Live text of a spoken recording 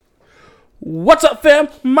What's up, fam?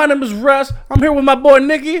 My name is Russ. I'm here with my boy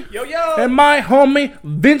Nicky. Yo, yo. And my homie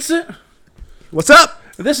Vincent. What's up?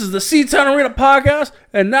 This is the C-Town Arena podcast.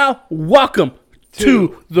 And now, welcome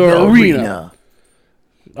to the arena.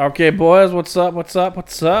 Okay, boys. What's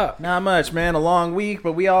up? Not much, man. A long week,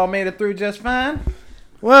 but we all made it through just fine.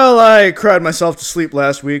 Well, I cried myself to sleep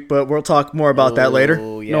last week, but we'll talk more about that later.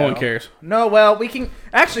 Yeah. No one cares. No, well, we can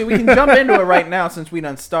jump into it right now since we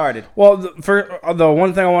done started. Well, the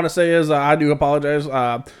one thing I want to say is I do apologize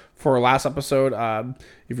for last episode.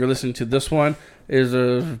 If you're listening to this one, is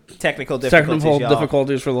Technical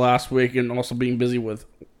difficulties for the last week, and also being busy with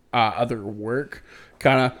other work.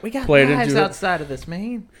 Kind We of got played lives into outside of this,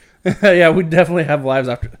 man. Yeah, we definitely have lives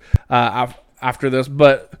after this,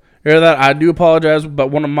 but hear that I do apologize.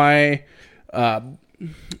 But one of my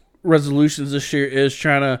resolutions this year is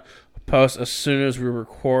trying to post as soon as we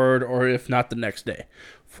record, or if not the next day,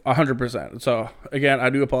 100%. So again, I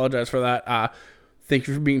do apologize for that. Thank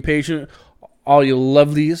you for being patient, all you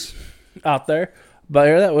lovelies out there. But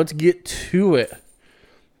hear that, let's get to it.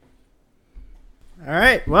 All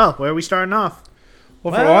right. Well, where are we starting off?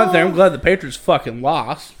 Well, for one thing, I'm glad the Patriots fucking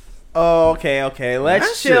lost. Oh, okay. Let's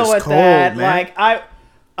That's chill just with cold, that. man. Like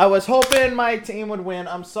I was hoping my team would win.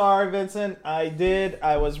 I'm sorry, Vincent.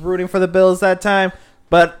 I was rooting for the Bills that time,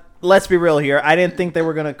 but let's be real here. I didn't think they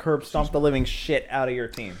were gonna curb stomp the living shit out of your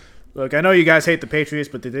team. Look, I know you guys hate the Patriots,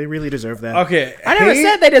 but did they really deserve that? Okay, I never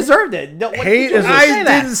said they deserved it. I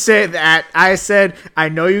didn't say that. I said I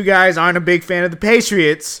know you guys aren't a big fan of the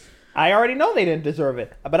Patriots. I already know they didn't deserve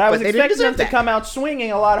it, but I was But they didn't expecting them deserve to that. come out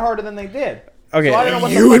swinging a lot harder than they did. Okay, So I don't know what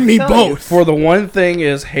the You fuck and to me tell you. both. For the one thing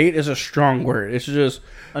is, hate is a strong word. It's just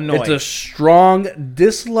Annoying. It's a strong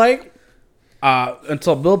dislike.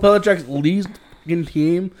 Until Bill Belichick leads in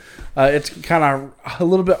team, it's kind of a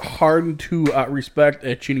little bit hard to respect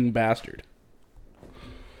a cheating bastard.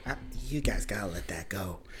 You guys gotta let that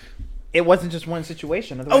go. It wasn't just one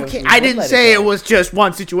situation. Otherwise Okay, we I would didn't let say go. it was just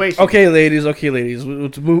one situation. Okay, ladies.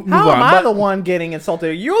 Let's move How on. am I But- the one getting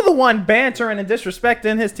insulted? You're the one bantering and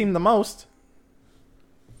disrespecting his team the most.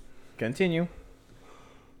 Continue.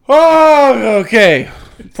 Oh, okay.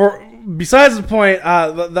 Besides the point,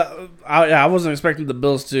 I wasn't expecting the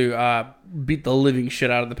Bills to beat the living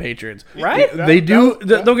shit out of the Patriots. Right? They do.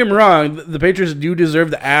 Don't get me wrong. The Patriots do deserve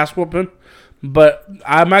the ass whooping, but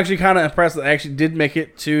I'm actually kind of impressed that they actually did make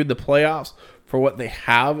it to the playoffs for what they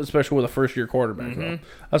have, especially with a first-year quarterback. So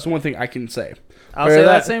that's the one thing I can say. I'll say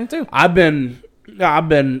that same too. I've been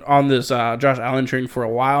on this Josh Allen train for a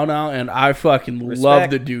while now, and I fucking love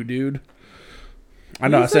the dude. I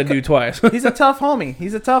know I said dude twice. He's a tough homie.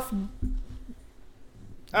 He's a tough. Oh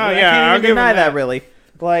yeah, I can't I'll even give him deny that really.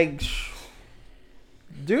 Like,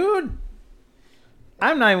 dude,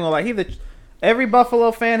 I'm not even gonna lie. Every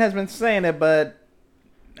Buffalo fan has been saying it, but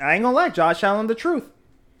I ain't gonna lie. Josh Allen, the truth.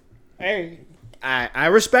 Hey, I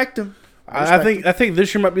respect him. I think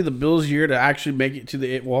this year might be the Bills' year to actually make it to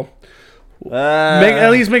the At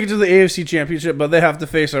least make it to the AFC Championship, but they have to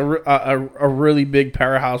face a really big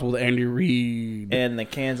powerhouse with Andy Reid and the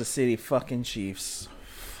Kansas City fucking Chiefs.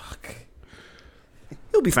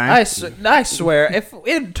 He'll be fine. I swear, if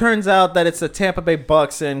it turns out that it's the Tampa Bay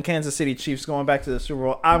Bucks and Kansas City Chiefs going back to the Super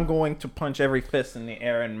Bowl, I'm going to punch every fist in the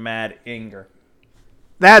air in mad anger.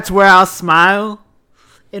 That's where I'll smile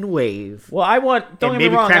and wave. Well, don't get me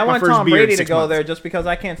maybe wrong, crack I my want first Tom beer in Brady to 6 go months. there just because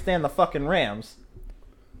I can't stand the fucking Rams.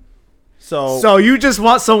 So So you just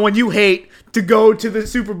want someone you hate to go to the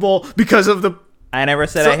Super Bowl because of the... I never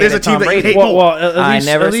said So I there's hated a team Tom that you Brady. hate more. I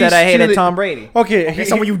never said I hated Tom Brady. Okay,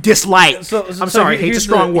 someone you dislike. I'm sorry, hate's a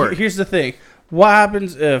strong word. Here's the thing: what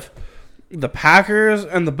happens if the Packers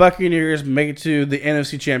and the Buccaneers make it to the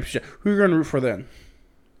NFC Championship? Who are you going to root for then?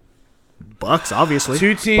 Bucks, obviously.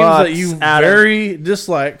 Two teams Bucks, that you Adam. very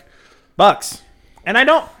dislike. Bucks. And I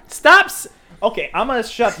don't... Okay, I'm going to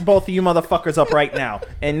shut both of you motherfuckers up right now.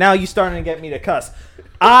 And now you starting to get me to cuss.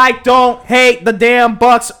 I don't hate the damn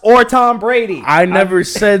Bucks or Tom Brady. I never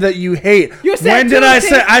said that you hate. You said when did two I teams.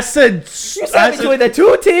 say? I said. You said between the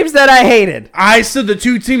two teams that I hated. I said the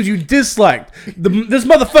two teams you disliked. This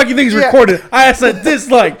motherfucking thing's recorded. I said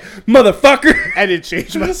dislike, motherfucker. I didn't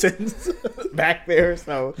change my sentence back there,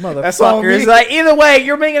 so that's all Motherfuckers. me. Like, either way,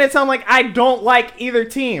 you're making it sound like I don't like either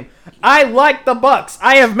team. I like the Bucks.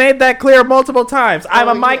 I have made that clear multiple times. I'm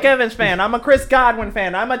a Mike Evans fan. I'm a Chris Godwin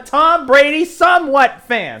fan. I'm a Tom Brady somewhat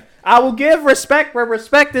fan. I will give respect where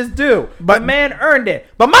respect is due. But the man earned it.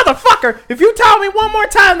 But motherfucker, if you tell me one more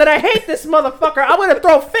time that I hate this motherfucker, I'm gonna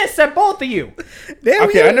throw fists at both of you.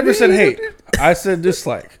 Okay, I never said hate. I said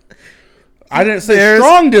dislike. I didn't say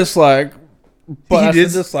strong dislike, but I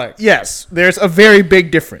said dislike. Yes, there's a very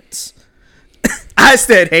big difference. I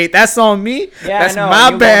said hate. That's on me. Yeah, that's I know. my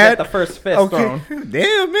You bad. Get the first fist thrown.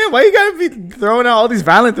 Damn, man. Why you gotta be throwing out all these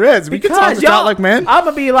violent threats? We can talk to Like, man. I'm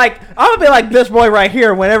gonna be like this boy right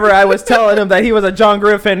here. Whenever I was telling him that he was a John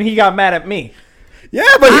Griffin, he got mad at me. Yeah,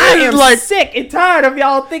 but I am like sick and tired of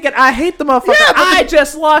y'all thinking I hate the motherfucker. Yeah, I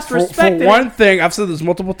just lost respect. For one thing, I've said this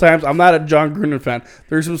multiple times. I'm not a John Gruden fan.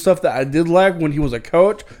 There's some stuff that I did like when he was a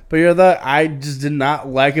coach, but I just did not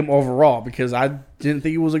like him overall because I didn't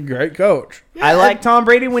think he was a great coach. Yeah, I like Tom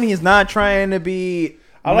Brady when he's not trying to be.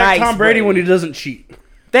 I like Tom Brady when he doesn't cheat.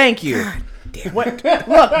 Thank you. Look,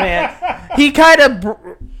 man,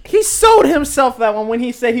 he sold himself that one when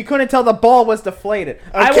he said he couldn't tell the ball was deflated.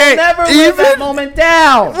 Okay, I will never live that moment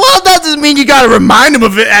down. Well, that doesn't mean you got to remind him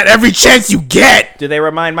of it at every chance you get. Do they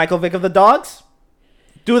remind Michael Vick of the dogs?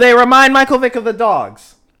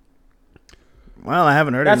 Well, I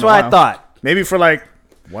haven't heard it. That's what I thought. Maybe for like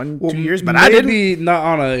 1-2 years, but I didn't. Maybe not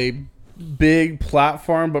on a big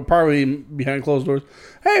platform, but probably behind closed doors.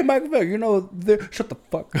 Hey, Michael Vick, shut the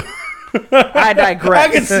fuck up. I digress.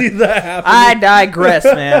 I can see that happening. I digress,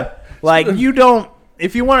 man. Like, if you don't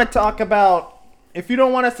want us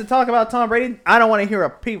to talk about Tom Brady, I don't want to hear a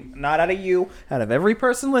peep, not out of you, out of every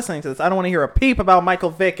person listening to this. I don't want to hear a peep about Michael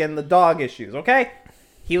Vick and the dog issues, okay?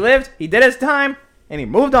 He lived, he did his time, and he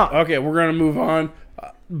moved on. Okay, we're going to move on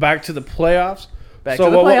back to the playoffs.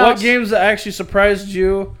 What games that actually surprised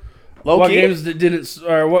you? What games that didn't,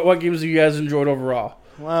 or what games that you guys enjoyed overall?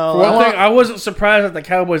 Well, for one thing, I wasn't surprised that the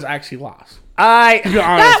Cowboys actually lost.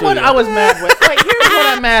 That one I was mad with. Like, here's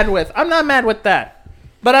what I'm mad with. I'm not mad with that,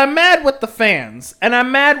 but I'm mad with the fans, and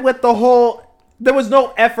I'm mad with the whole. There was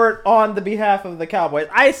no effort on the behalf of the Cowboys.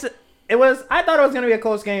 I thought it was going to be a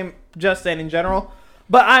close game, just saying in general,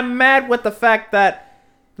 but I'm mad with the fact that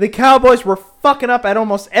the Cowboys were fucking up at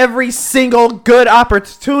almost every single good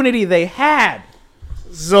opportunity they had.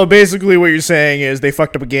 So basically what you're saying is they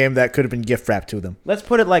fucked up a game that could have been gift wrapped to them. Let's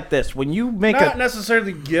put it like this. When you make Not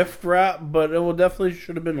necessarily gift wrap, but it definitely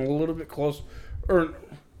should have been a little bit close. Or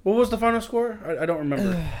what was the final score? I don't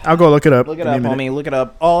remember. I'll go look it up. Look it up, homie. Look it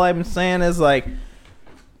up. All I'm saying is, like,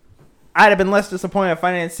 I'd have been less disappointed if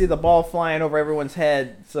I didn't see the ball flying over everyone's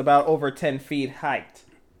head. It's about over 10 feet height.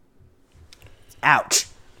 Ouch.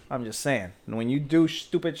 I'm just saying. And when you do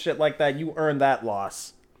stupid shit like that, you earn that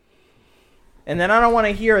loss. And then I don't want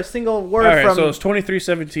to hear a single word from... So it's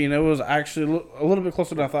 23-17. It was actually a little bit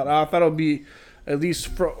closer than I thought. I thought it would be at least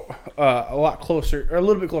a lot closer, or a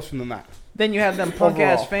little bit closer than that. Then you have them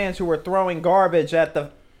punk-ass fans who were throwing garbage at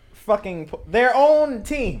the fucking... their own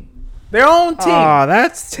team. Oh,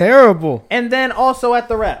 that's terrible. And then also at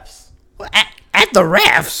the refs. At the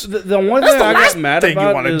refs? The one thing I got mad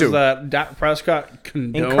about is that Dak Prescott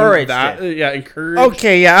condoned that. Yeah, encouraged.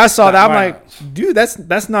 Okay, yeah, I saw that. I'm like, dude,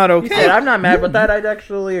 that's not okay. I'm not mad with that. I'd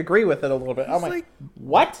actually agree with it a little bit. I'm like,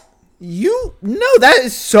 what? That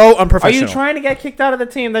is so unprofessional. Are you trying to get kicked out of the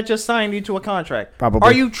team that just signed you to a contract? Probably.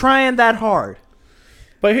 Are you trying that hard?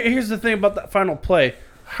 But here's the thing about that final play.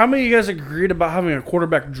 How many of you guys agreed about having a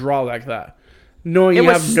quarterback draw like that? Knowing you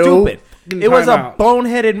have stupid. It was a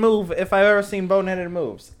boneheaded move if I've ever seen boneheaded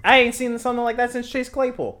moves. I ain't seen something like that since Chase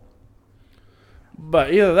Claypool.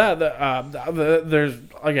 But either that, there's,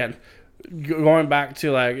 again, going back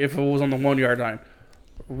to, like, if it was on the 1 yard line,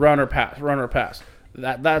 run or pass.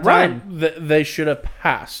 That time, they should have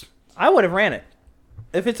passed. I would have ran it.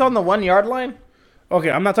 If it's on the 1 yard line.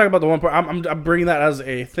 Okay, I'm not talking about the 1 point. I'm bringing that as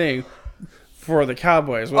a thing for the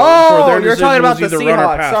Cowboys. You're talking about the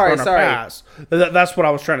Seahawks. Sorry. That's what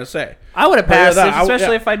I was trying to say. I would have passed it,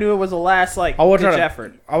 especially if I knew it was the last ditch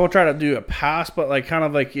effort. I would try to do a pass, but like kind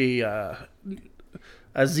of like a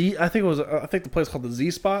Z. I think the play's called the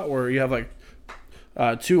Z spot, where you have like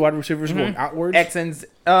two wide receivers going outwards.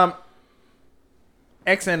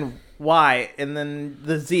 X and Y, and then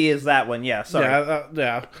the Z is that one. Yeah, sorry.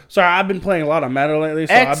 Yeah. Sorry, I've been playing a lot of Madden lately.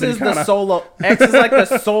 So X is like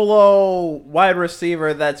the solo wide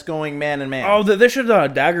receiver that's going man and man. Oh, they should have done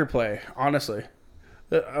a dagger play, honestly,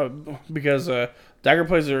 because dagger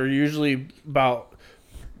plays are usually about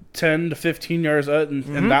 10 to 15 yards out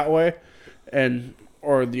in that way,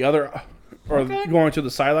 or going to the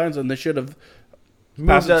sidelines, and they should have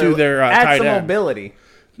passed it to their tight end. Mobility.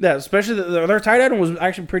 Yeah, especially their tight end was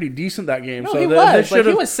actually pretty decent that game. No, he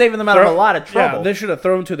was saving them out of a lot of trouble. Yeah, they should have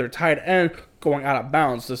thrown to their tight end going out of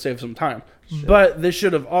bounds to save some time. Sure. But they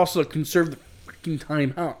should have also conserved the freaking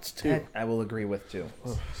timeouts, too. I will agree with, too.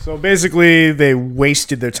 So basically, they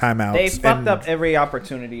wasted their timeouts. They fucked up every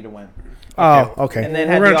opportunity to win. Oh, okay. And then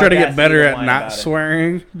we're going to try to get better at not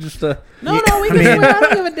swearing. No, we can swear. I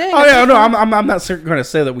don't give a damn. Oh, yeah, no, I'm not going to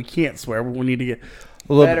say that we can't swear, but we need to get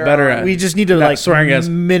a little bit better at. We just need to swearing as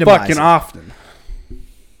minimize fucking often.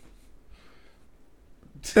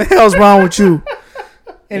 The hell's wrong with you?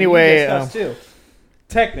 Anyway, You just cussed too.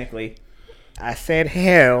 Technically, I said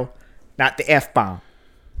hell, not the F-bomb.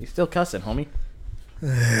 you still cussing, homie.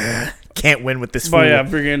 Can't win with this fool. But yeah,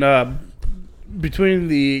 freaking between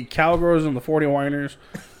the Cowboys and the 49ers,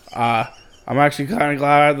 I'm actually kind of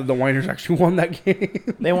glad that the Winers actually won that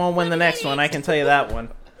game. They won't win the next one. I can tell you that one.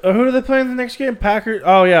 Who do they play in the next game? Packers.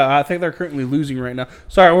 Oh yeah, I think they're currently losing right now.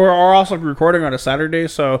 Sorry, we're also recording on a Saturday,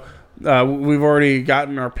 so we've already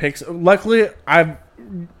gotten our picks. Luckily, I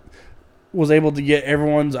was able to get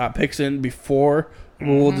everyone's picks in before.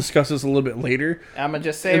 We'll discuss this a little bit later. I'm gonna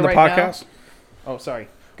just say in the right podcast. now. Oh, sorry.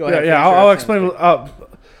 Go ahead. Yeah, I'll explain.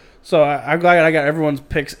 So I'm glad I got everyone's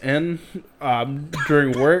picks in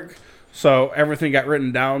during work, so everything got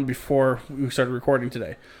written down before we started recording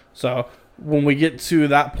today. So when we get to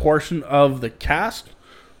that portion of the cast,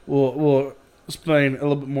 we'll explain a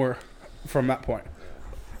little bit more from that point.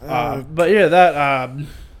 But yeah, that.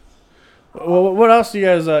 What else do you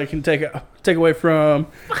guys can take away from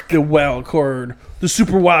the wild card, the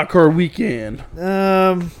super wild card weekend?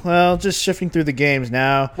 Well, just shifting through the games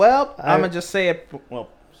now. Well, I'm gonna just say it. Well,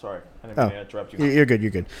 sorry, I didn't mean to interrupt you. You're good.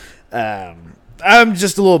 You're good. I'm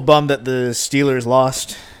just a little bummed that the Steelers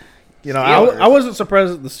lost. You know, I wasn't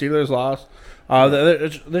surprised that the Steelers lost.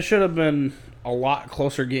 This should have been a lot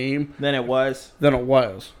closer game Than it was.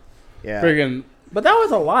 Yeah. Friggin' But that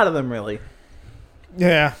was a lot of them, really.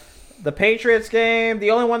 Yeah. The Patriots game, the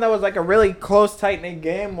only one that was like a really close, tight-knit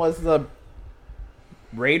game was the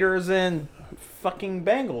Raiders and fucking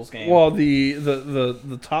Bengals game. Well,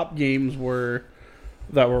 the top games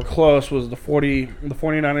that were close was the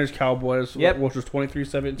 49ers Cowboys, Yep. which was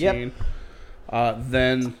 23-17. Yep.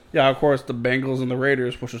 Then, yeah, of course, the Bengals and the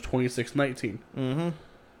Raiders, which was 26-19. Mm-hmm.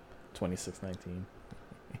 26-19.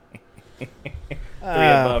 3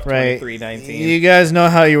 above, right. 23-19. You guys know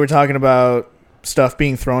how you were talking about stuff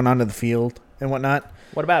being thrown onto the field and whatnot?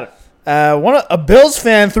 What about it? A Bills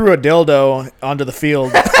fan threw a dildo onto the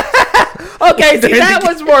field. Okay, see, that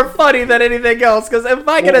was more funny than anything else, because if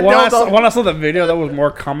I get a dildo... When I saw the video, that was more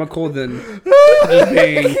comical than just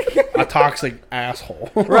being a toxic asshole.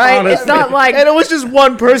 Right? Honestly. It's not like... And it was just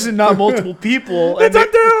one person, not multiple people. It's a dildo!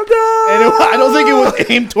 I don't think it was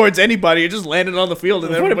aimed towards anybody. It just landed on the field.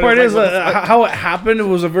 And The funny everybody part was is like, what the fuck? how it happened. It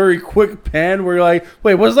was a very quick pan where you're like,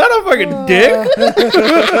 wait, was that a fucking dick?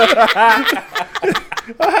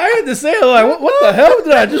 I had to say, like, what the hell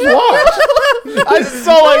did I just watch? I just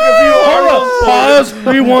saw like a few articles. Pause,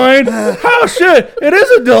 rewind. Oh shit, it is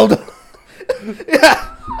a dildo.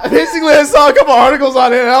 Yeah. Basically, I saw a couple articles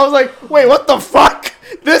on it, and I was like, wait, what the fuck?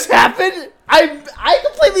 This happened? I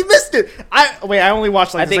completely missed it. I only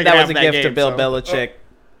watched like I the think second that half was a of gift to game, Bill so- Belichick.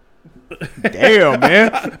 Damn,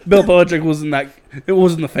 man. Bill Belichick was in that. It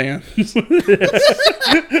wasn't the fans.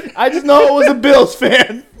 I just know it was a Bills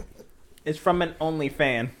fan. It's from an only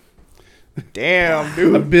fan. Damn, A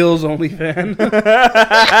dude. Bills only fan. I'm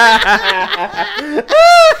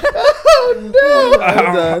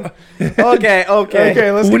done. Okay.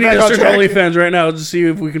 Okay, let's We get need back to on search track. OnlyFans right now to see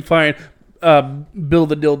if we can find Bill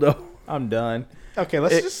the dildo. I'm done. Okay,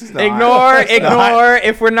 let's just Ignore. not.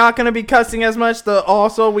 If we're not going to be cussing as much,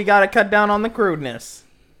 also we got to cut down on the crudeness.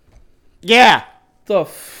 Yeah. The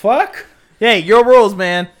fuck? Hey, your rules,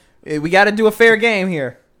 man. We got to do a fair game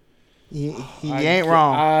here. He ain't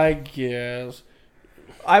wrong. I guess.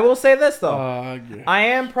 I will say this, though. Yeah. I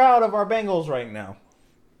am proud of our Bengals right now.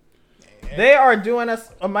 They are doing us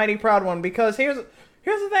a mighty proud one, because here's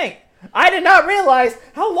the thing. I did not realize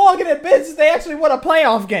how long it had been since they actually won a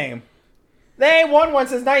playoff game. They ain't won one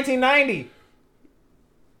since 1990.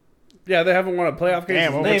 Yeah, they haven't won a playoff game.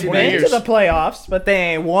 Damn, since over They've 20 been years. to the playoffs, but they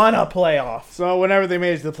ain't won a playoff. So whenever they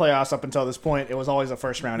made it to the playoffs up until this point, it was always a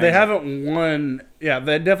first round. They exit. haven't won. Yeah,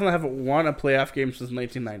 they definitely haven't won a playoff game since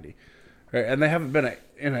 1990, right? And they haven't been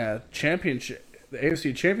in a championship, the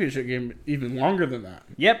AFC Championship game, even longer than that.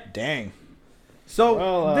 Yep. Dang. So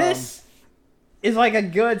Well, this is like a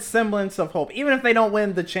good semblance of hope, even if they don't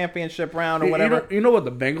win the championship round or whatever. You know what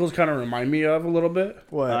the Bengals kind of remind me of a little bit?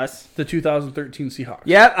 What? Us. The 2013 Seahawks.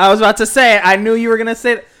 Yep, I was about to say it. I knew you were gonna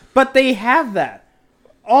say it, but they have that.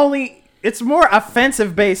 Only it's more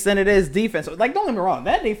offensive based than it is defensive. Like, don't get me wrong,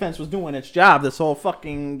 that defense was doing its job this whole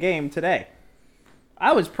fucking game today.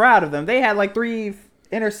 I was proud of them. They had like 3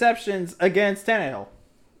 interceptions against Tannehill,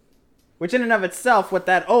 which in and of itself, with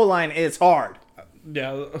that O-line, is hard.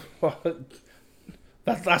 Yeah, well,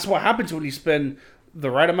 that's what happens when you spend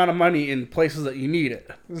the right amount of money in places that you need it.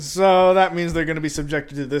 So that means they're going to be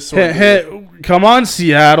subjected to this sort of. Come on,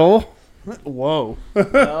 Seattle. Whoa.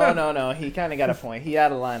 No. He kind of got a point. He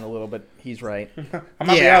out of line a little, but he's right. I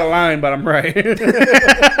might be out of line, but I'm right.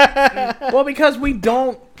 Well, because we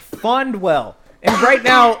don't fund well. And right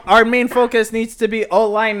now, our main focus needs to be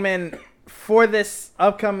O-linemen for this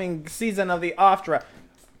upcoming season of the off draft.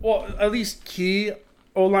 Well, at least key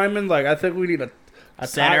O-linemen. Like, I think we need a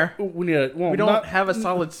Center? We need a. Well, We don't have a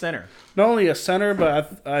solid center. not only a center,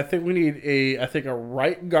 but I think we need a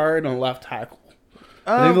right guard and a left tackle.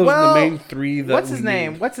 I think those are the main three. That What's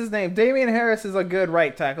his name? Damian Harris is a good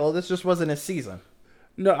right tackle. This just wasn't his season.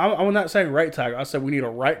 No, I'm not saying right tackle. I said we need a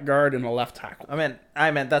right guard and a left tackle. I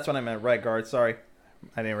meant that's what I meant. Right guard. Sorry,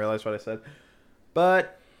 I didn't realize what I said.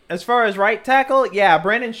 But as far as right tackle, yeah,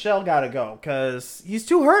 Brandon Shell got to go because he's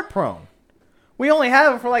too hurt prone. We only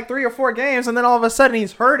have him for like 3 or 4 games, and then all of a sudden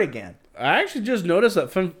he's hurt again. I actually just noticed that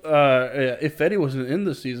Ifedi wasn't in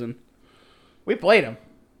this season. We played him.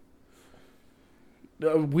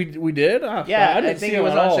 We did? Yeah, I didn't think see he him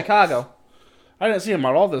was at on all. Chicago. I didn't see him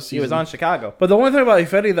at all this season. He was on Chicago. But the one thing about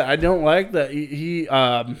Ifedi that I don't like that he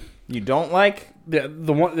You don't like? the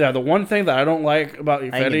one thing that I don't like about I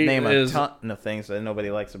can Ifedi name a is ton of things that nobody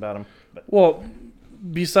likes about him. But well,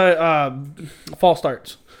 beside false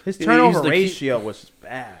starts. his He's turnover the key- ratio was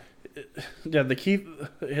bad. Yeah,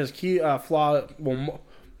 his key flaw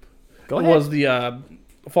Go ahead. was the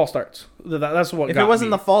false starts. That's what. If got it wasn't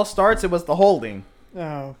me. the false starts, it was the holding.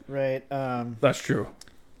 Oh, right. That's true.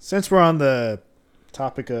 Since we're on the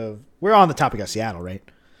topic of Seattle, right?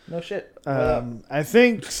 No shit. I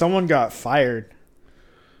think someone got fired.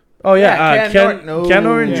 Oh yeah, Yeah, Ken Norton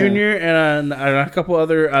Norton Yeah. Jr. and a couple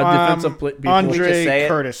other defensive people. We just Andre say it.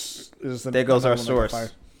 Curtis is the. There goes our another one that got source.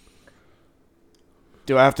 fired.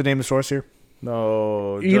 Do I have to name the source here?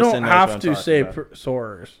 No, You Justin don't knows have what I'm to talking say about.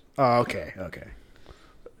 source. Oh, okay.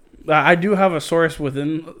 I do have a source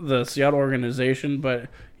within the Seattle organization, but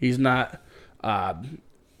he's not.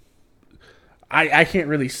 I can't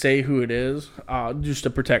really say who it is, just to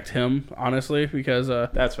protect him, honestly, because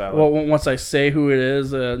That's valid. well, once I say who it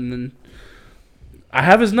is, and then I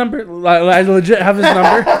have his number. I legit have his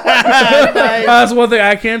number. That's one thing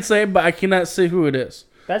I can say, but I cannot say who it is.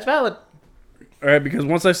 That's valid. All right, because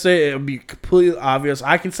once I say it, it'll be completely obvious.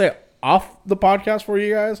 I can say it off the podcast for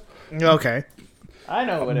you guys. Okay. I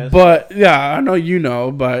know who it is. But yeah, I know you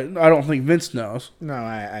know, but I don't think Vince knows. No,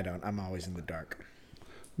 I don't. I'm always in the dark.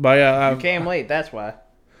 But yeah, You came late, that's why.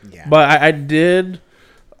 Yeah. but I did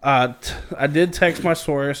text my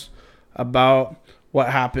source about what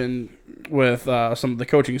happened with some of the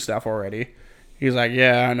coaching staff already. He's like,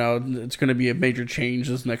 "Yeah, I know it's going to be a major change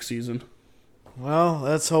this next season." Well,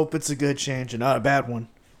 let's hope it's a good change and not a bad one.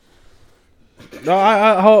 No,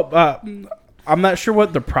 I hope. I'm not sure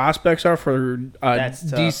what the prospects are for That's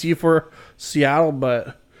tough. DC for Seattle,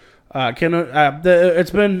 but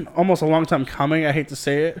it's been almost a long time coming. I hate to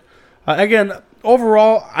say it. Again,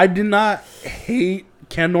 overall, I did not hate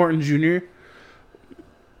Ken Norton Jr.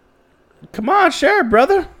 Come on, share it,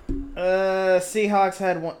 brother. Seahawks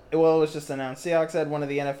had one. Well, it was just announced. Seahawks had one of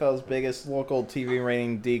the NFL's biggest local TV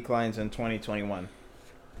rating declines in 2021.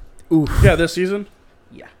 Oof. Yeah, this season.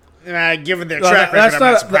 Yeah, Given their Well, track record, I'm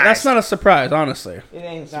not surprised. that's not a surprise, honestly. it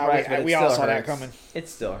ain't No, surprised, but we it all still saw that hurts. coming. It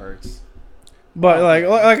still hurts. But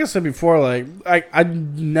like I said before, like I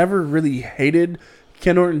never really hated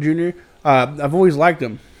Ken Norton Jr. I've always liked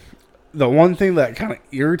him. The one thing that kind of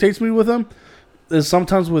irritates me with him is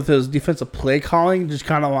sometimes with his defensive play calling, just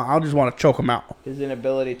kind of I'll just want to choke him out. His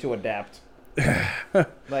inability to adapt. Like No,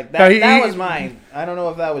 that. he- That was mine. I don't know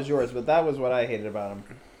if that was yours, but that was what I hated about him.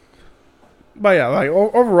 But yeah, like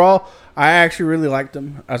overall, I actually really liked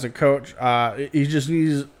him as a coach. He just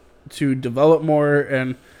needs to develop more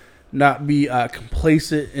and not be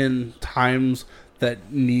complacent in times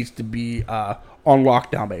that needs to be on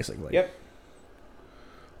lockdown, basically. Yep.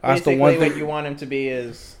 That's Basically, the one what thing. you want him to be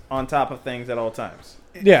is on top of things at all times.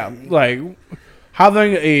 Yeah, like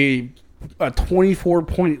having a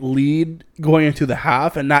 24-point lead going into the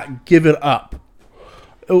half and not give it up.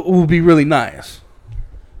 It will be really nice.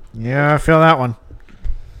 Yeah, I feel that one.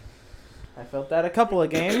 I felt that a couple of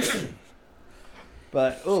games.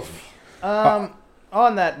 But oof.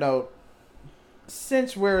 On that note,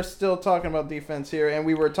 since we're still talking about defense here, and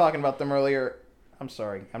we were talking about them earlier, I'm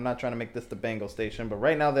sorry, I'm not trying to make this the Bengal station, but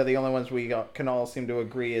right now they're the only ones we can all seem to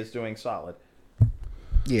agree is doing solid.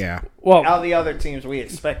 Yeah. Well, All the other teams we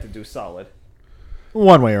expect to do solid.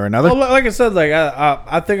 One way or another. well, like I said, like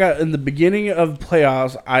I think in the beginning of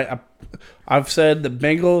playoffs, I've said the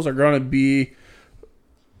Bengals are going to be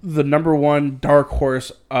the number one dark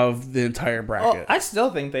horse of the entire Oh, bracket. I still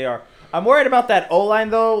think they are. I'm worried about that O-line,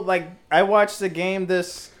 though. Like, I watched the game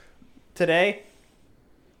today.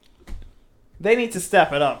 They need to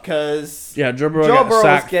step it up because Yeah, Joe Burrow got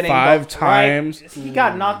sacked getting 5 times. Right? He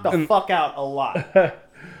got knocked the fuck out a lot.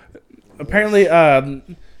 Apparently,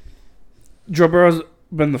 Joe Burrow's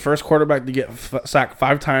been the first quarterback to get sacked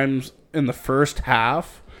 5 times in the first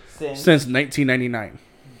half since 1999.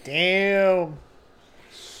 Damn.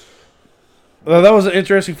 Well, that was an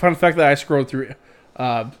interesting fun fact that I scrolled through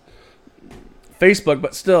Facebook,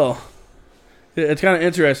 but still, it's kind of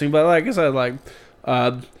interesting. But like I said,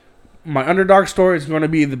 my underdog story is going to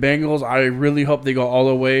be the Bengals. I really hope they go all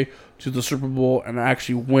the way to the Super Bowl and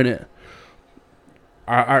actually win it.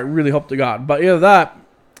 I really hope to God. But yeah, that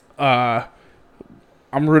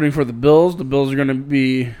I'm rooting for the Bills. The Bills are going to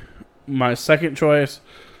be my second choice.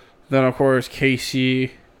 Then, of course,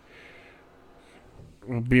 KC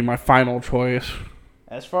will be my final choice.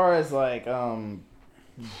 As far as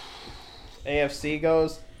AFC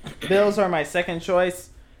goes, Bills are my second choice.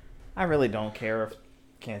 I really don't care if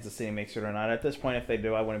Kansas City makes it or not. At this point, if they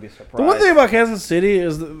do, I wouldn't be surprised. The one thing about Kansas City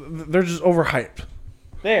is they're just overhyped.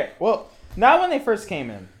 Well, not when they first came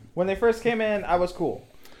in. When they first came in, I was cool.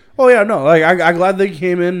 Oh yeah, no, I'm glad they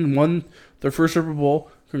came in and won their first Super Bowl.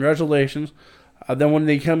 Congratulations. Then when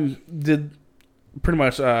they did pretty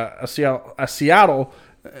much a Seattle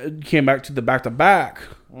came back to the back-to-back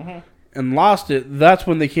and lost it. That's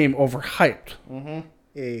when they came overhyped.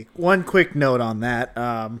 Hey, one quick note on that.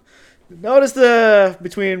 Notice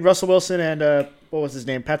between Russell Wilson and what was his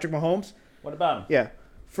name, Patrick Mahomes. What about him? Yeah,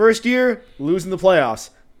 first year losing the playoffs.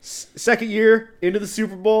 Second year into the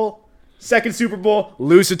Super Bowl. Second Super Bowl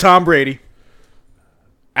lose to Tom Brady.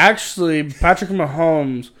 Actually, Patrick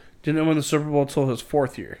Mahomes didn't win the Super Bowl until his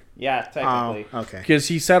 4th year. Yeah, technically. Okay. Because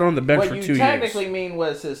he sat on the bench for 2 years. What you technically mean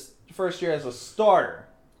was his first year as a starter.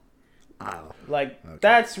 Oh.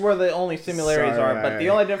 That's where the only similarities Sorry. are. But the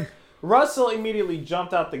only difference... Russell immediately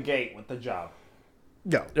jumped out the gate with the job.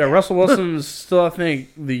 No. Yeah, Russell Wilson is still, I think,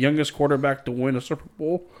 the youngest quarterback to win a Super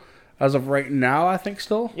Bowl. As of right now, I think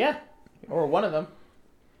still. Yeah. Or one of them.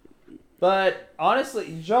 But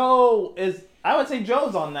honestly, I would say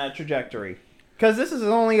Joe's on that trajectory. Because this is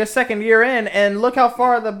only a second year in, and look how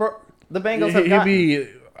far the Bengals have gotten. He'd be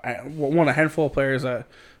one of a handful of players that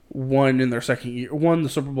won the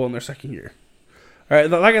Super Bowl in their second year. All right,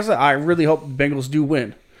 like I said, I really hope the Bengals do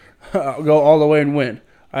win. Go all the way and win.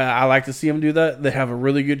 I like to see them do that. They have a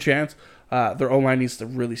really good chance. Their O-line needs to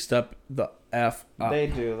really step the F up. They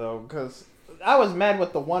do, though, because I was mad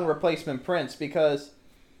with the one replacement Prince because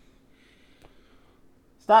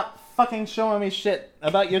stop fucking showing me shit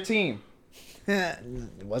about your team.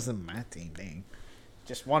 It wasn't my team, dang.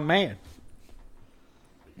 Just one man.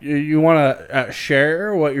 You want to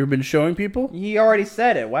share what you've been showing people? He already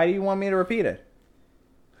said it. Why do you want me to repeat it?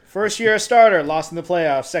 First year starter, lost in the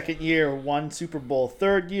playoffs. Second year, won Super Bowl.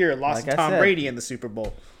 Third year, lost to Tom Brady in the Super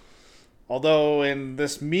Bowl. Although in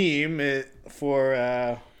this meme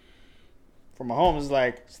for Mahomes,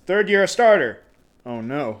 like third year starter. Oh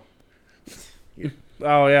no.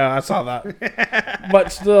 Oh yeah, I saw that.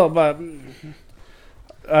 But still,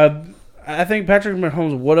 I think Patrick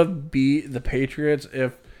Mahomes would have beat the Patriots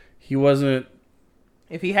if he wasn't.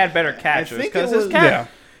 If he had better catchers, because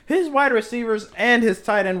his wide receivers and his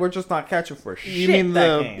tight end were just not catching for shit. You mean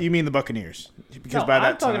the Buccaneers? Because by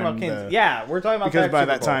that time, about Kansas. Yeah, we're talking about because by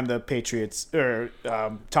that time the Patriots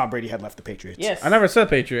Tom Brady had left the Patriots. Yes, I never said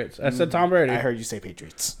Patriots. I said Tom Brady. I heard you say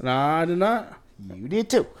Patriots. No, I did not. You did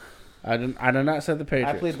too. I did not say the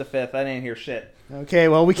Patriots. I plead the fifth. I didn't hear shit. Okay,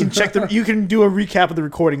 well we can check you can do a recap of the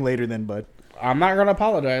recording later then, bud. I'm not gonna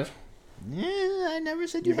apologize. Yeah, I never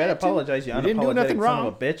said you. You better apologize. You didn't do nothing wrong. Son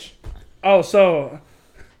of a bitch. Oh, so.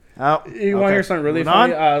 You want to hear something really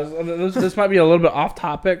funny? This might be a little bit off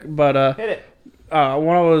topic, but hit it. When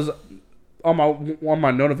I was on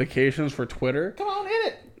my notifications for Twitter, Come on,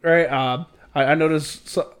 hit it. Right, I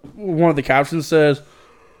noticed one of the captions says,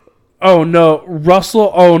 "Oh no,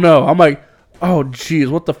 Russell! Oh no!" I'm like, "Oh geez,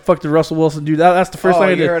 what the fuck did Russell Wilson do?" That's the first thing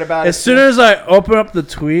I did. Heard about as soon as I opened up the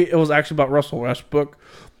tweet, it was actually about Russell Westbrook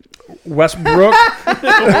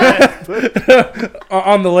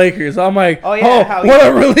on the Lakers. I'm like, what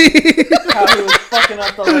a relief. How he was fucking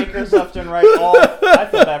up the Lakers left and right. I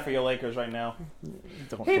feel bad for your Lakers right now.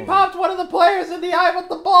 He popped one of the players in the eye with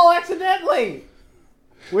the ball accidentally.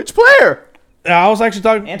 Which player? I was actually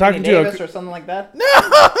talking Anthony to Davis or something like that. No,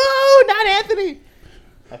 not Anthony.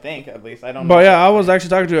 I think, at least. I don't know. But yeah, I was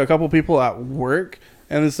actually talking to a couple people at work,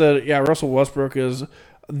 and they said, yeah, Russell Westbrook is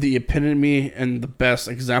the epitome and the best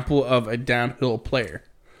example of a downhill player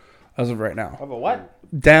as of right now. Of a what?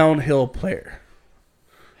 Downhill player.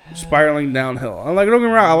 Spiraling downhill. I'm like, don't get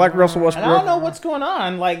me wrong, I like Russell Westbrook. And I don't know what's going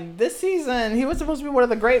on. Like, this season, he was supposed to be one of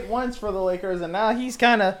the great ones for the Lakers, and now he's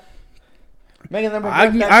kind of... Making them I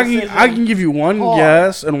regret that decision. can give you one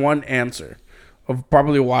guess and one answer of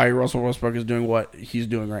probably why Russell Westbrook is doing what he's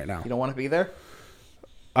doing right now. You don't want to be there?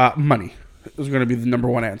 Money is going to be the number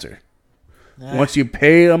one answer. Once you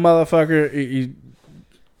pay a motherfucker,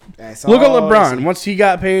 look at LeBron. Once he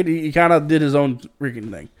got paid, he kind of did his own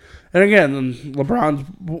freaking thing. And again, LeBron's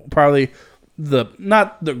probably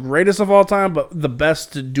not the greatest of all time, but the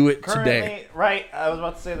best to do it today. Right. I was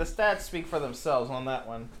about to say the stats speak for themselves on that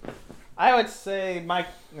one. I would say Mike.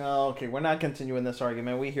 No, okay, we're not continuing this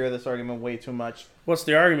argument. We hear this argument way too much. What's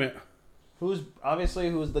the argument? Who's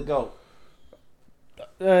the GOAT?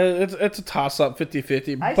 It's a toss-up,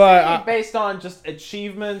 50-50. I but say based on just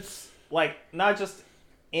achievements, like not just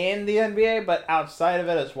in the NBA, but outside of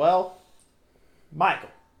it as well. Michael.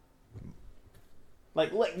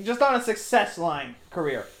 Like just on a success line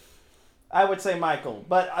career, I would say Michael.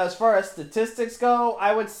 But as far as statistics go,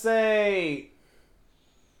 I would say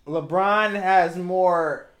LeBron has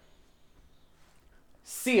more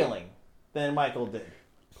ceiling than Michael did.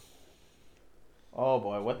 Oh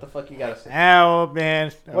boy, what the fuck you gotta say? Oh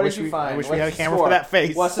man, What did you find? I wish What's we had a the camera score? for that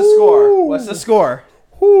face. What's the score? What's the score?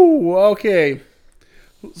 Ooh, okay.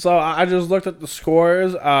 So I just looked at the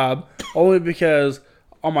scores, only because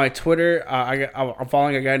on my Twitter, I'm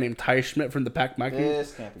following a guy named Ty Schmidt from the Pat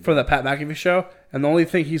McAfee show, and the only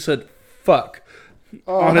thing he said, "fuck,"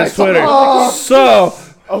 on his Twitter. So,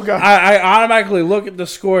 God. I automatically look at the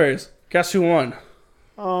scores. Guess who won?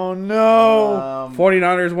 Oh no!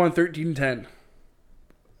 49ers won 13-10.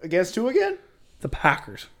 Against who again? The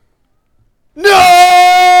Packers. No!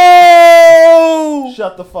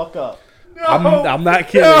 Shut the fuck up. I'm not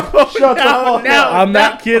kidding. Shut the fuck up. I'm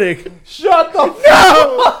not kidding. Shut the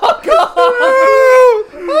fuck up.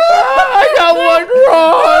 I got one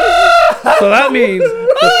wrong. So that means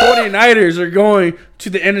the 49ers are going to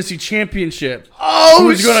the NFC Championship.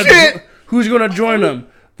 Oh, shit! Who's going to join them?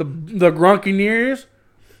 The Gronkineers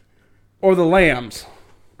or the Lambs?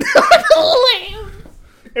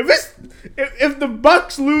 If the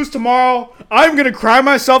Bucks lose tomorrow, I'm gonna cry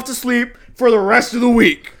myself to sleep for the rest of the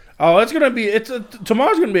week. Oh,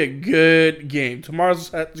 tomorrow's gonna be a good game. Tomorrow's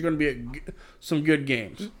gonna be some good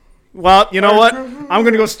games. Well, you know what? I'm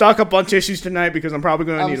gonna go stock up on tissues tonight because I'm probably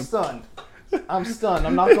gonna need them. I'm stunned.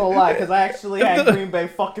 I'm not gonna lie because I actually had Green Bay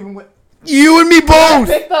fucking win. You and me both.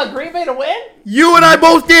 Picked the Green Bay to win. You and I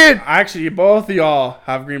both did. Actually, both of y'all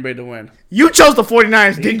have Green Bay to win. You chose the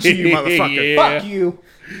 49ers, didn't you, you motherfucker? Yeah. Fuck you.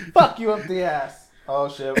 Fuck you up the ass. Oh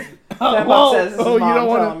shit. That says this is you mom don't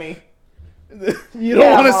wanna- telling me. You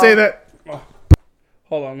don't want to say that.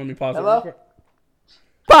 Hold on, let me pause. Hello? It real quick.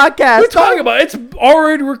 Podcast. What are you talking about? It's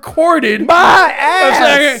already recorded. My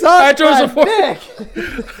ass. I chose Suck the my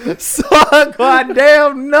dick. Suck my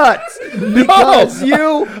damn nuts. Because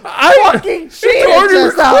you fucking cheated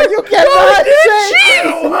just now. You cannot cheat.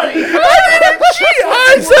 I didn't cheat.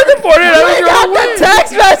 I said the 49ers We got the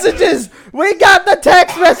text messages. We got the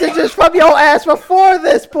text messages from your ass before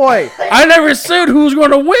this point. I never said who's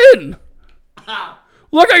going to win.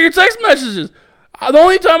 Look at your text messages. The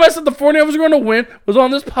only time I said the 49ers were going to win was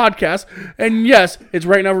on this podcast. And yes, it's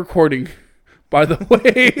right now recording, by the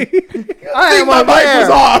way. I am my mic was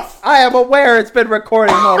off. I am aware it's been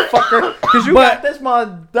recording, motherfucker. Because you got this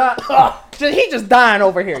motherfucker. He just dying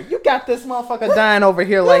over here. You got this motherfucker dying over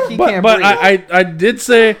here like he can't breathe. But I did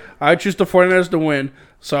say I choose the 49ers to win.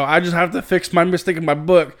 So I just have to fix my mistake in my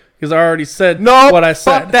book because I already said what I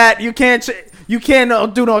said. Fuck that. You can't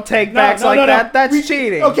do no take backs like that. That's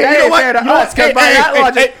cheating. Okay, that you know ain't what? fair to You know us. what? Because by Hey, that hey,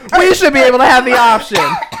 logic, hey, we should be able to have the option.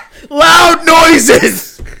 Loud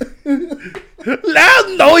noises.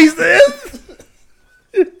 Loud noises.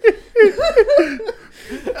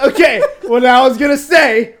 Okay, what I was gonna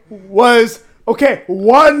say was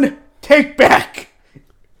one take back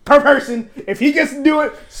per person. If he gets to do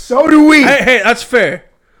it, so do we. Hey, that's fair.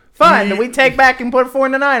 Fine. Then we take back and put 4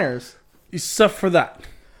 in the Niners. Except for that.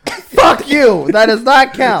 Fuck you. That does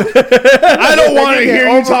not count. I don't want to hear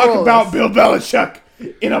you talk overruled. about Bill Belichick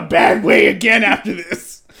in a bad way again after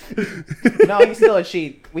this. No, he's still a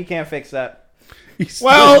cheat. We can't fix that.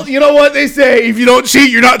 Well, you know what they say: if you don't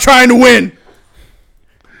cheat, you're not trying to win.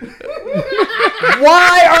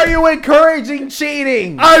 Why are you encouraging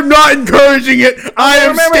cheating? I'm not encouraging it. I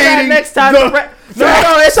am remember that stating next time the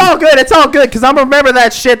No, it's all good. It's all good because I'm gonna remember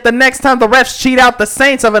that shit the next time the refs cheat out the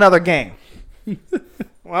Saints of another game.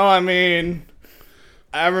 Well, I mean,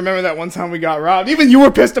 I remember that one time we got robbed. Even you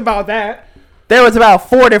were pissed about that. There was about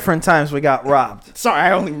 4 different times we got robbed. Sorry,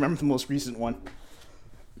 I only remember the most recent one.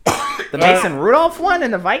 The Mason Rudolph one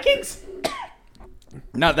and the Vikings?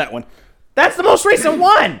 Not that one. That's the most recent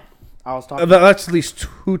one. I was talking. That's at least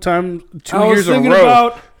 2 years in a thinking row.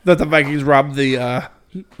 about that the Vikings robbed the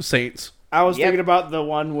Saints. I was thinking about the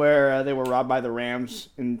one where they were robbed by the Rams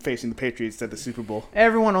and facing the Patriots at the Super Bowl.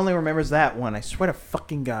 Everyone only remembers that one. I swear to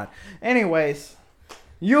fucking God. Anyways,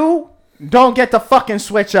 you don't get to fucking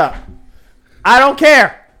switch up. I don't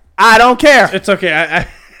care. It's okay.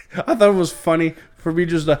 I thought it was funny for me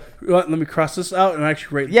just to let me cross this out and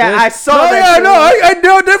actually rate this. I saw that.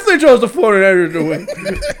 I definitely chose the 49ers to win.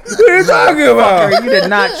 What are you talking about? Fucker, you did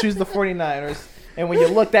not choose the 49ers. And when you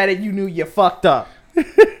looked at it, you knew you fucked up.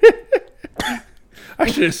 I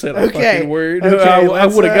should have said a fucking word. Okay, I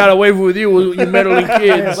would have got away with you meddling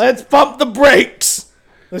kids. Let's pump the brakes.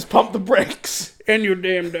 And your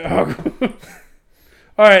damn dog.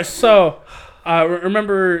 All right, so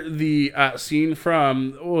remember the scene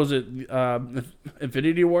from, what was it,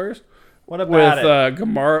 Infinity Wars? What about it?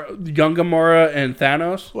 With young Gamora and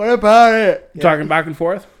Thanos? What about it? Talking back and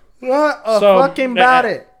forth? What fucking about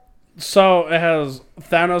it? So it has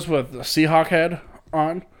Thanos with the Seahawk head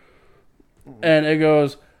on. And it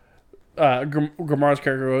goes, Gamar's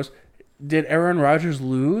character goes, did Aaron Rodgers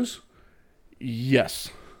lose? Yes.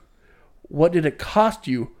 What did it cost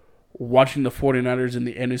you watching the 49ers in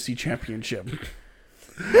the NFC Championship?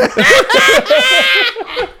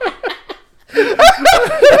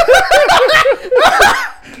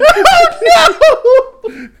 Oh,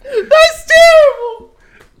 no! That's terrible!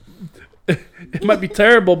 It might be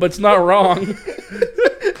terrible, but it's not wrong.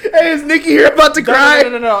 Hey, is Nikki here about to cry?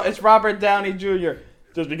 No. It's Robert Downey Jr.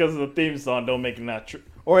 Just because of the theme song don't make it not true.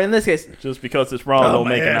 Or in this case, Just because it's wrong don't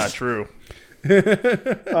make it not true.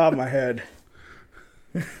 Oh, my head.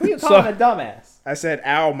 who you calling a dumbass? I said,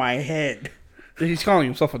 ow, my head. He's calling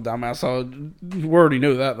himself a dumbass, so we already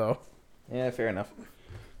knew that, though. Yeah, fair enough.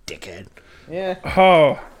 Dickhead. Yeah.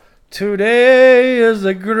 Oh, today is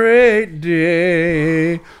a great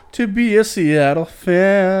day to be a Seattle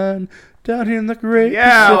fan. Down in the great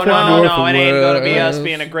Pacific No, it ain't gonna be us Northwest.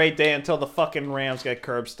 being a great day until the fucking Rams get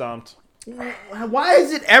curb stomped. Why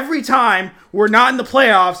is it every time we're not in the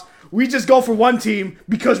playoffs, we just go for one team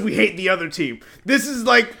because we hate the other team? This is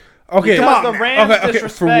like, Okay, Because the Rams okay. For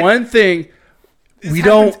disrespect. one thing,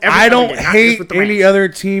 happens every I time don't we get hackers hate with the any Rams. other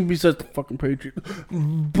team besides the fucking Patriots.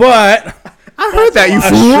 But I heard that, you a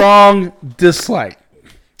fool. strong dislike.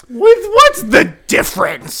 What's the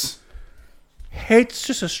difference? Hate's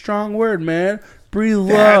just a strong word, man. Breathe love.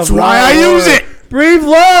 That's not why I war. use it. Breathe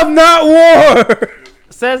love, not war.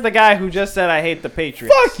 Says the guy who just said I hate the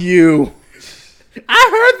Patriots. Fuck you.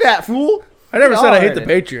 I heard that, fool. I never We said all I hate heard the it.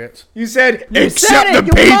 Patriots. You said, You except said it,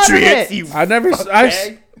 the you wanted Patriots. it. You I never.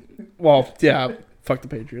 fuckbag. Well, yeah. Fuck the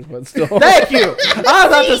Patriots, but still. Thank you. I was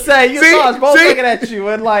about to say, you saw us both looking at you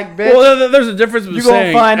and like, bitch. Well, there's a difference between You gonna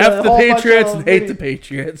saying find a F the whole bunch Patriots of and hate video- the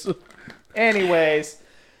Patriots. Anyways.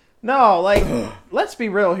 No, like, let's be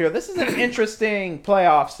real here. This is an interesting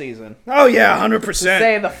playoff season, Oh, yeah, to 100%.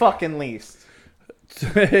 say the fucking least.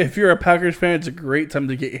 If you're a Packers fan, it's a great time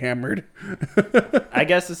to get hammered. I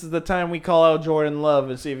guess this is the time we call out Jordan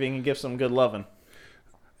Love and see if he can give some good loving.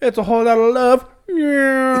 It's a whole lot of love.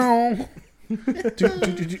 Meow.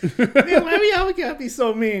 Man, why we gotta be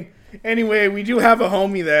so mean? Anyway, we do have a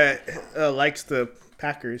homie that likes the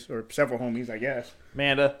Packers, or several homies, I guess.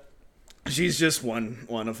 Amanda, She's just one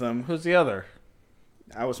of them. who's the other?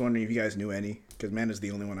 I was wondering if you guys knew any, because Amanda's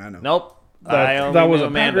the only one I know. Nope. I only That was knew a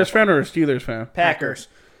Amanda. Packers fan or a Steelers fan? Packers.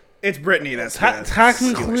 It's Brittany that's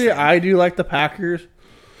Technically, Steelers fan. I do like the Packers.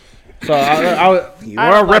 So I You I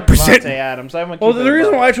are don't like representing. Devontae Adams. I'm well, the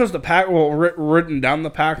reason why I chose the Pack, written down the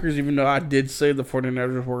Packers, even though I did say the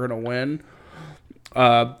 49ers were going to win,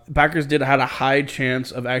 Packers had a high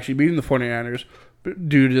chance of actually beating the 49ers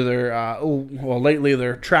due to their, lately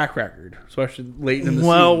their track record, especially late in the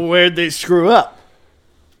season. Where'd they screw up?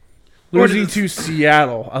 Losing to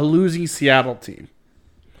Seattle, a losing Seattle team.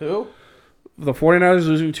 Who? The 49ers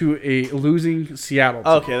losing to a losing Seattle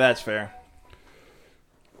team. Okay, that's fair.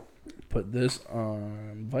 Put this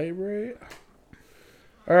on vibrate.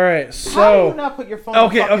 All right, How do so you not put your phone on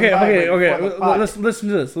okay. fucking vibrate before the podcast? Listen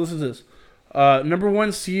to this. Listen to this. Number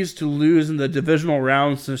one seeds to lose in the divisional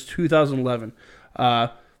round since 2011.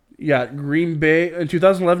 Yeah, Green Bay in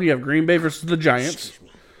 2011. You have Green Bay versus the Giants.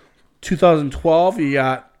 2012, you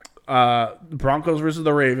got Broncos versus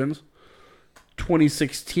the Ravens.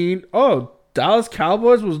 2016. Oh, Dallas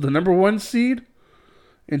Cowboys was the number one seed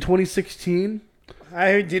in 2016.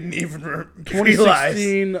 I didn't even realize.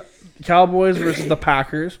 2016 Cowboys versus the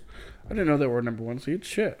Packers. I didn't know they were number one seed.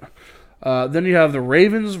 Shit. Then you have the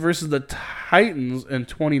Ravens versus the Titans in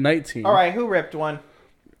 2019. All right, who ripped one?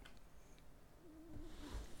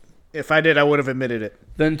 If I did, I would have admitted it.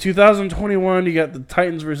 Then 2021, you got the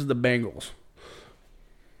Titans versus the Bengals.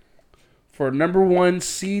 for number 1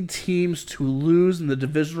 seed teams to lose in the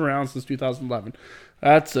divisional round since 2011.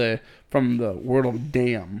 That's from the world of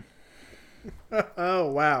damn. Oh,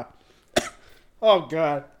 wow. Oh,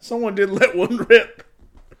 God. Someone did let one rip.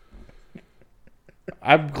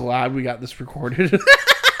 I'm glad we got this recorded.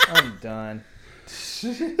 I'm done.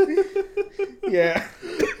 Yeah.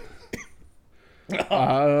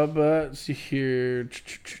 But see here.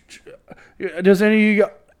 Does any of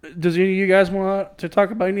you guys want to talk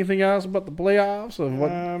about anything else about the playoffs of what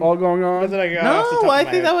all going on? What did I got off the top No, of I my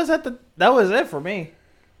think head? that was it for me.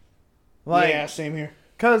 Yeah, same here.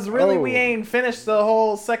 Because really, we ain't finished the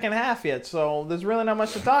whole second half yet, so there's really not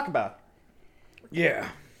much to talk about. Yeah.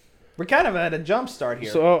 We kind of had a jump start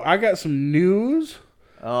here. So I got some news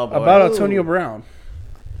boy. about Antonio Brown.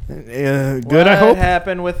 Good, what I hope.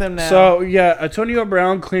 happened with him now? So yeah, Antonio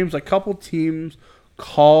Brown claims a couple teams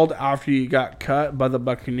after he got cut by the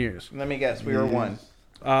Buccaneers. Let me guess, we were one.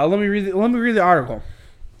 Let me read the article.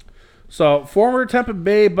 So, former Tampa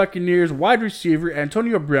Bay Buccaneers wide receiver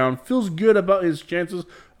Antonio Brown feels good about his chances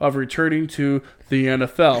of returning to the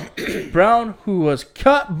NFL. Brown, who was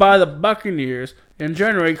cut by the Buccaneers in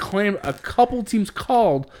January, claimed a couple teams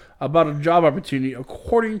called about a job opportunity,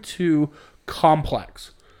 according to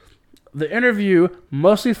Complex. The interview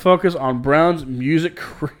mostly focused on Brown's music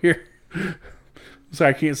career.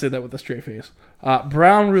 Sorry, I can't say that with a straight face.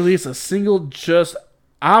 Brown released a single just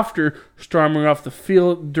after storming off the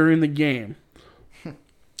field during the game.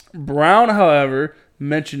 Brown, however,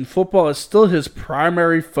 mentioned football is still his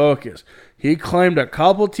primary focus. He claimed a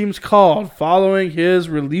couple teams called following his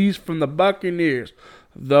release from the Buccaneers,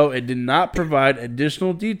 though it did not provide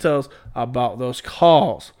additional details about those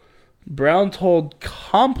calls. Brown told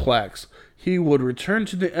Complex he would return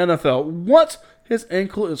to the NFL once his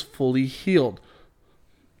ankle is fully healed.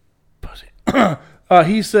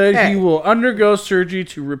 He said he will undergo surgery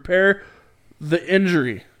to repair the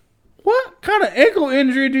injury. What kind of ankle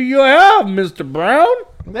injury do you have, Mr. Brown?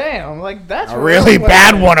 Damn, like that's A really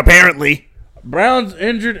bad one, apparently. Brown's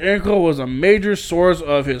injured ankle was a major source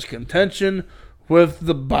of his contention with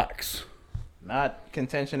the Bucs. Not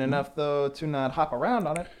contention enough, though, to not hop around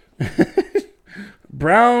on it.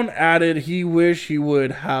 Brown added he wished he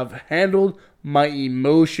would have handled my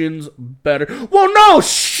emotions better. Well, no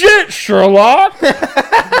shit, Sherlock!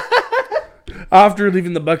 After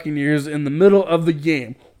leaving the Buccaneers in the middle of the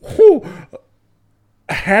game. Whew.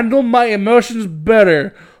 Handle my emotions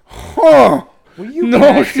better. Huh. Well, you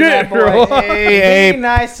No shit, Sherlock. Hey, Be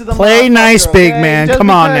nice to the play nice, motherfucker, big okay? man. Just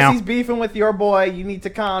Come on because now. he's beefing with your boy, you need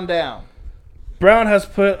to calm down. Brown has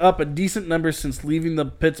put up a decent number since leaving the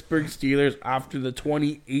Pittsburgh Steelers after the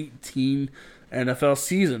 2018 NFL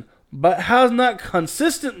season, but has not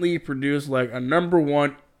consistently produced like a number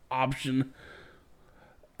 1 option.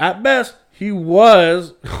 At best, he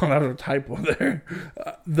was, that was a typo there,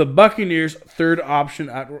 the Buccaneers' third option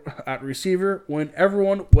at receiver when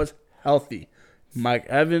everyone was healthy. Mike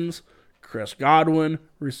Evans, Chris Godwin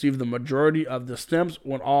received the majority of the snaps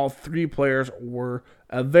when all 3 players were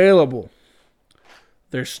available.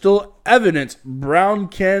 There's still evidence Brown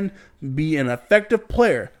can be an effective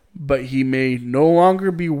player, but he may no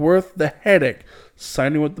longer be worth the headache.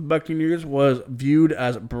 Signing with the Buccaneers was viewed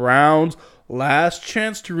as Brown's last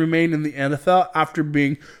chance to remain in the NFL after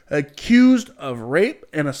being accused of rape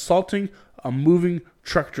and assaulting a moving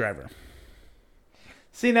truck driver.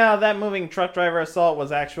 See, now that moving truck driver assault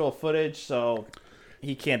was actual footage, so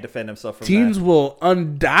he can't defend himself from Teams that. will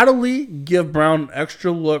undoubtedly give Brown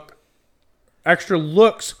extra looks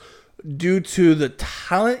due to the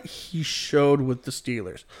talent he showed with the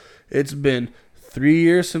Steelers. It's been 3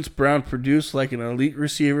 years since Brown produced like an elite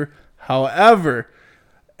receiver. However,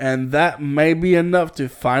 and that may be enough to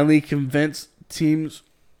finally convince teams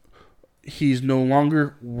he's no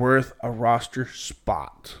longer worth a roster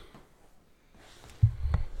spot.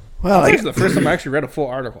 Well, This is the first time I actually read a full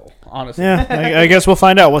article, honestly. yeah, I guess we'll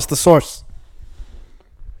find out. What's the source?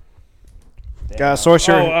 Got a source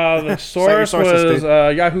here. The source sources, was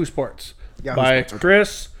dude. Yahoo Sports Yahoo by Sports, okay.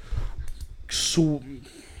 Chris.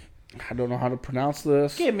 I don't know how to pronounce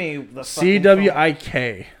this. Give me the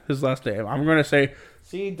CWIK. His last name. I'm gonna say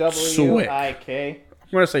CWIK.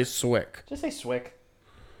 I'm gonna say Swick. Just say Swick.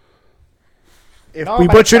 If No, we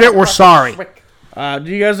my butchered it, God, we're sorry. Swick. Do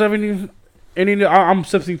you guys have any? I'm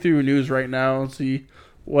sifting through news right now and see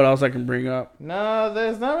what else I can bring up. No,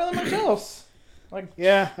 there's not really much else.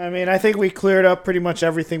 Yeah, I mean, I think we cleared up pretty much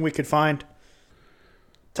everything we could find.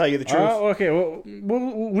 Tell you the truth. Okay, well,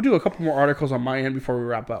 we'll do a couple more articles on my end before we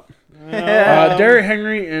wrap up. Derrick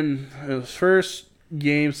Henry in his first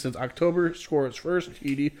game since October scored his first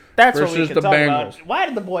TD That's what we versus can the talk Bengals. about. Why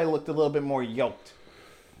did the boy look a little bit more yoked?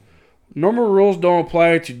 Normal rules don't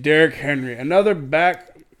apply to Derrick Henry, another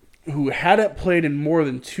back who hadn't played in more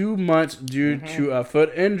than 2 months due to a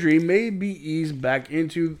foot injury, may be eased back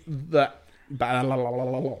into the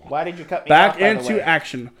Why did you cut me back off, by the into way?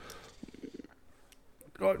 action.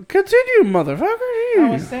 Continue, motherfucker. I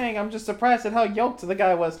was saying, I'm just surprised at how yoked the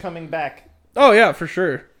guy was coming back. Oh yeah, for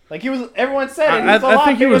sure. Like, he was, everyone said it. He I was a lot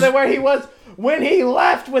think he bigger was- than where he was when he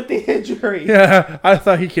left with the injury. Yeah, I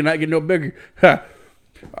thought he cannot get no bigger.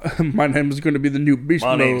 My name is going to be the new beast.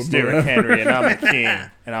 My name's mode, Derrick bro. Henry, and I'm the king,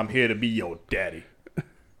 and I'm here to be your daddy.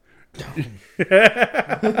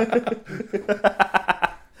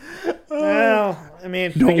 Well, I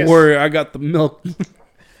mean, Don't worry, I got the milk.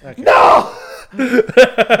 No!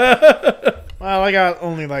 Well, I got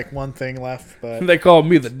only like one thing left, but They call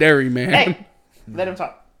me the dairy man. Hey, let him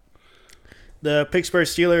talk. the Pittsburgh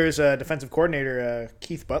Steelers defensive coordinator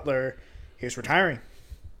Keith Butler is retiring.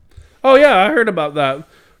 Oh yeah, I heard about that.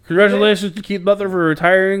 Congratulations to Keith Butler for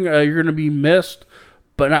retiring. You're going to be missed,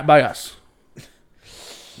 but not by us.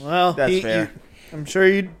 Well, That's fair. I'm sure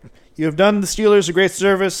you have done the Steelers a great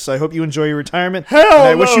service. I hope you enjoy your retirement. Hell and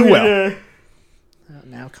I no, wish you he well. did.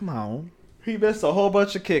 Now, come on. He missed a whole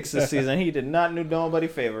bunch of kicks this season. He did not do nobody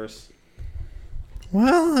favors.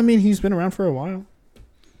 Well, I mean, he's been around for a while.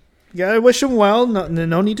 You gotta wish him well.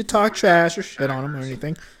 No need to talk trash or shit on him or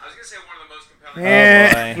anything. I was gonna say one of the most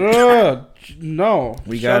compelling. Oh, boy. No,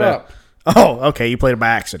 We shut gotta- up. Oh, okay. You played it by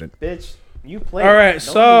accident. Bitch, you played. All right, Don't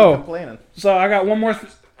so- be complaining. So I got one more. The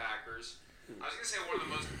Packers. I was gonna say one of the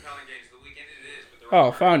most compelling games of the weekend. It is, but they're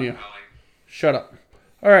all found you. compelling. Shut up.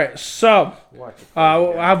 All right, so Watch it. I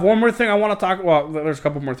have one more thing I want to talk. Well, there's a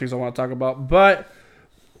couple more things I want to talk about, but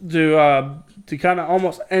to kind of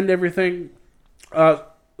almost end everything,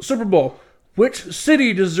 Super Bowl. Which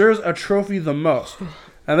city deserves a trophy the most?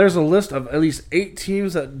 And there's a list of at least 8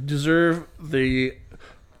 teams that deserve the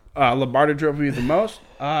Lombardi Trophy the most.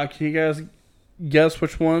 Can you guys guess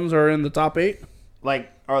which ones are in the top 8?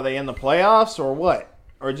 Like, are they in the playoffs or what?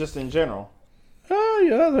 Or just in general? Oh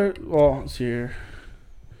yeah, they're. Well, let's see here.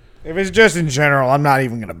 If it's just in general, I'm not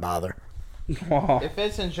even gonna bother. Wow. If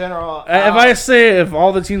it's in general, If I say if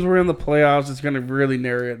all the teams were in the playoffs, it's going to really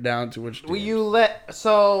narrow it down to which team. will you let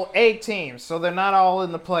 8 teams? So they're not all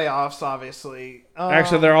in the playoffs, obviously.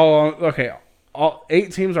 Actually, they're all okay. All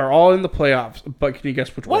 8 teams are all in the playoffs, but can you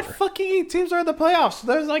guess which what order? fucking 8 teams are in the playoffs?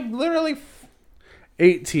 There's like literally.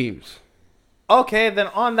 8 teams. Okay, then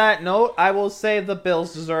on that note, I will say the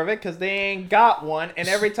Bills deserve it because they ain't got one, and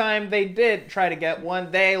every time they did try to get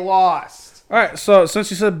one, they lost. All right, so since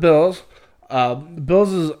you said Bills,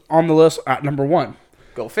 Bills is on the list at number 1.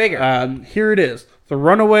 Go figure. Here it is, the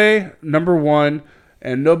runaway number 1,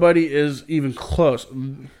 and nobody is even close.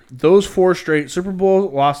 Those 4 straight Super Bowl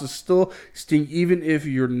losses still sting, even if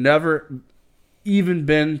you're never even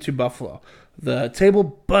been to Buffalo. The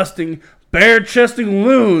table-busting, bare-chesting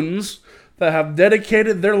loons that have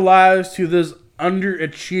dedicated their lives to this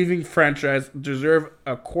underachieving franchise deserve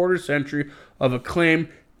a quarter century of acclaim,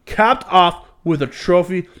 capped off with a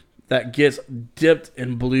trophy that gets dipped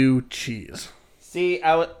in blue cheese. See,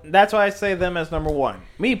 that's why I say them as number 1.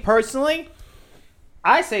 Me personally,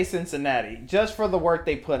 I say Cincinnati just for the work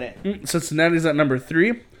they put in. Cincinnati's at number 3.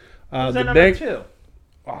 Who's at number 2?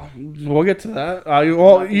 We'll get to that.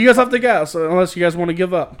 You guys have to guess, unless you guys want to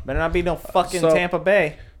give up. Better not be no fucking So- Tampa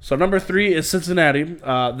Bay. So number 3 is Cincinnati.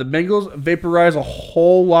 The Bengals vaporize a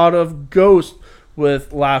whole lot of ghosts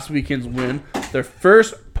with last weekend's win. Their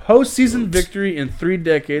first postseason victory in 3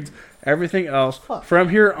 decades. Everything else from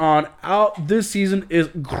here on out this season is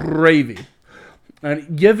gravy.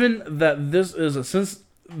 And given that this is a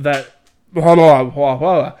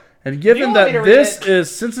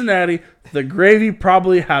Cincinnati, the gravy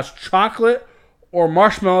probably has chocolate or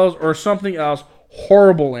marshmallows or something else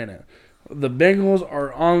horrible in it. The Bengals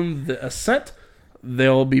are on the ascent.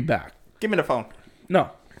 They'll be back. Give me the phone. No.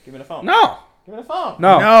 Give me the phone. No. Give me the phone.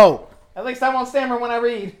 No. No. At least I won't stammer when I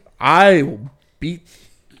read. I will beat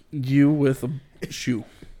you with a shoe.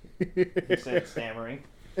 You said stammering.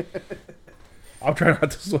 I'll try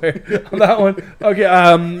not to swear on that one.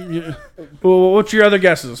 Okay. What's your other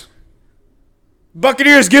guesses?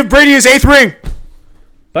 Buccaneers give Brady his 8th ring.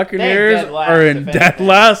 Buccaneers dead last, are in if dead anything.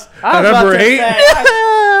 last I at was about number to 8.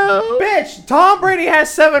 say, bitch, Tom Brady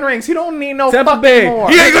has 7 rings. He don't need no Tampa fucking Bay. more.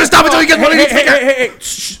 He ain't gonna stop until he gets one of these fingers. Hey.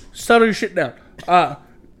 Shh. Settle your shit down.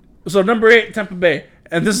 So number 8, Tampa Bay.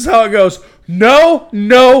 And this is how it goes. No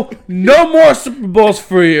more Super Bowls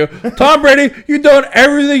for you. Tom Brady, you've done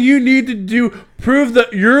everything you need to do. Prove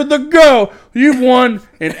that you're the GOAT. You've won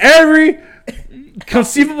in every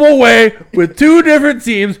conceivable way with 2 different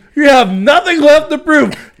teams. You have nothing left to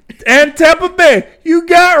prove. And Tampa Bay, you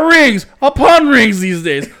got rings upon rings these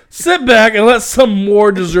days. Sit back and let some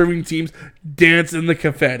more deserving teams dance in the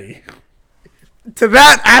confetti. To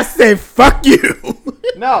that, I say, fuck you.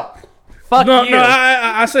 No. Fuck No, you. no,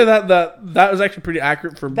 I say that was actually pretty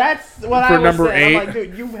accurate for. That's what For I was number saying. 8. I'm like,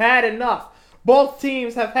 dude, you've had enough. Both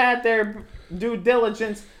teams have had their due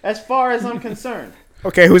diligence as far as I'm concerned.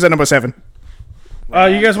 Okay, who's at number 7?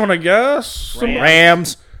 You guys want to guess?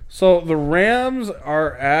 Rams. So the Rams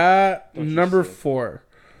are at number 4.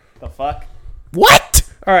 The fuck? What?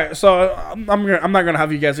 All right, so I'm not gonna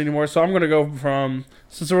have you guys anymore. So I'm gonna go from,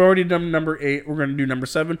 since we're already done number 8, we're gonna do number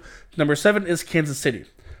 7. Number 7 is Kansas City.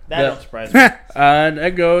 That don't surprise me. And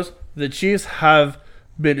it goes, the Chiefs have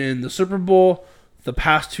been in the Super Bowl the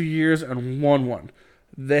past 2 years and won one.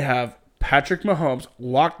 They have Patrick Mahomes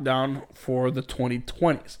locked down for the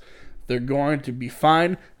 2020s. They're going to be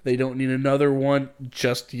fine. They don't need another one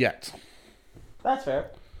just yet. That's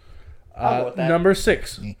fair. I'll go with that. Number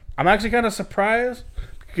 6. I'm actually kind of surprised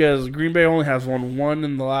because Green Bay only has won one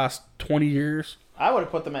in the last 20 years. I would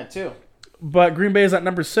have put them at 2. But Green Bay is at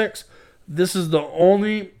number 6. This is the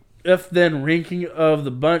only if-then ranking of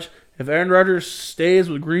the bunch. If Aaron Rodgers stays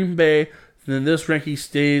with Green Bay, then this ranking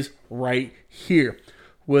stays right here.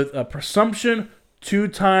 With a presumption,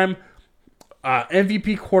 2-time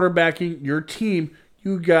MVP quarterbacking your team,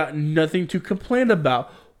 you got nothing to complain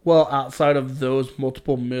about. Well, outside of those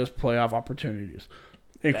multiple missed playoff opportunities.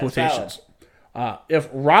 In That's quotations. If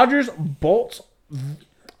Rodgers bolts,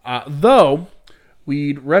 though,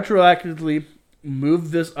 we'd retroactively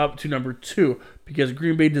move this up to number 2 because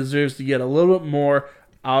Green Bay deserves to get a little bit more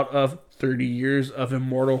out of 30 years of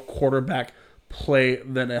immortal quarterback play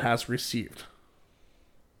than it has received.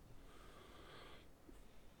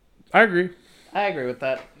 I agree. I agree with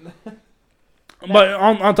that. But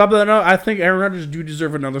on top of that note, I think Aaron Rodgers do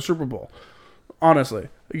deserve another Super Bowl. Honestly.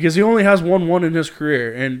 Because he only has won in his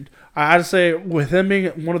career. And I'd say with him being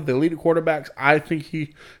one of the elite quarterbacks, I think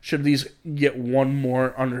he should at least get one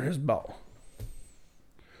more under his belt.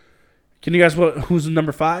 Can you guys who's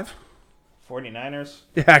number 5? 49ers.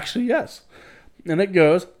 Actually, yes. And it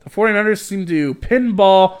goes, the 49ers seem to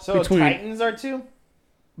pinball So between... Titans are 2?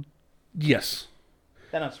 Yes.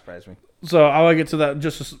 That don't surprise me. So I'll get to that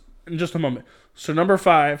in just a moment. So number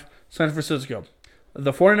 5, San Francisco.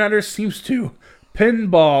 The 49ers seems to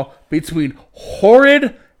pinball between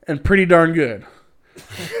horrid and pretty darn good.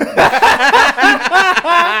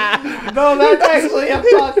 No, that's actually a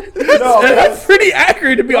fuck. No, That's pretty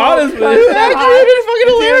accurate, to be honest with you.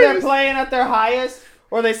 They're playing at their highest,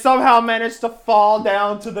 or they somehow manage to fall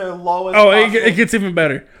down to their lowest. Oh, possible. it gets even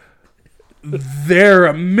better. They're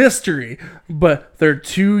a mystery, but they're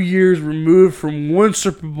 2 years removed from one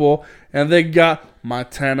Super Bowl, and they got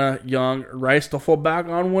Montana, Young, Rice to fall back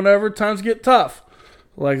on whenever times get tough.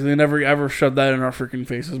 Like they never ever shoved that in our freaking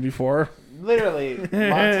faces before. Literally.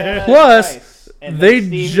 Montana Plus, and Rice, and they then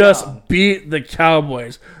Steve just Young. beat the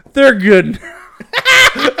Cowboys. They're good.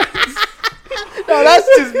 No, that's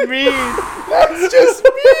just mean. That's just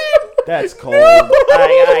mean. That's cold.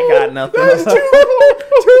 I got nothing. That's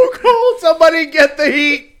too cold. Somebody get the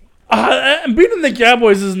heat. Beating the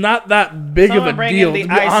Cowboys is not that big Someone of a bring deal, in to the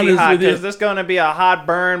be icy honest hot, with you. because this is going to be a hot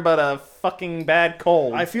burn, but a fucking bad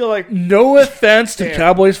cold. I feel like No offense to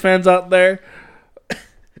Cowboys fans out there,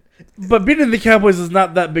 but beating the Cowboys is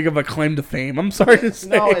not that big of a claim to fame. I'm sorry to say.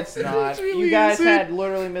 No, it's not. really You guys isn't. had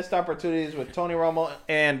literally missed opportunities with Tony Romo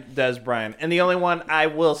and Des Bryant. And the only one I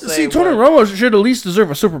will say See, Tony Romo should at least deserve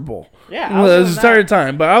a Super Bowl. Yeah, I was this doing entire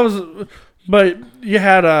that. time. But you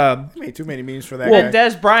had Made too many memes for that And guy.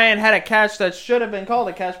 Des Bryant had a catch that should have been called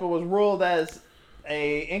a catch, but was ruled as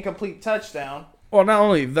a incomplete touchdown. well, not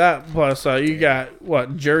only that, plus you got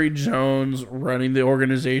Jerry Jones running the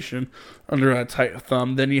organization under a tight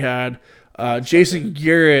thumb. Then you had Jason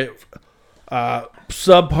Garrett,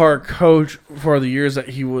 subpar coach for the years that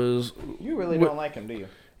he was. You really don't like him, do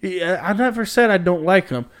you? I never said I don't like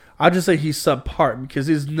him. I just say he's subpar because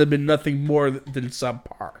he's been nothing more than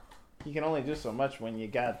subpar. You can only do so much when you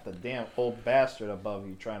got the damn old bastard above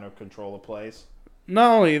you trying to control the place.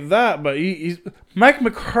 Not only that, but Mike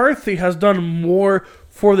McCarthy has done more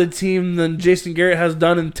for the team than Jason Garrett has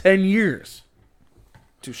done in 10 years.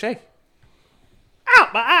 Touche. Ow,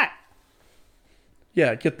 my eye!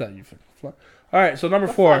 Yeah, get that, you fucking fly. All right, so number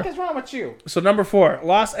What 4. is wrong with you? So number 4,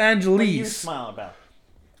 Los What are you Angeles. smiling about?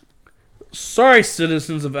 Sorry,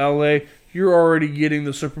 citizens of LA, you're already getting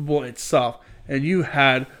the Super Bowl itself, and you've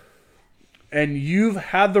had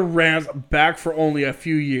the Rams back for only a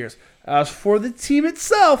few years. As for the team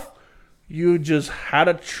itself, you just had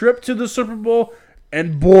a trip to the Super Bowl,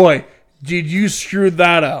 and boy, did you screw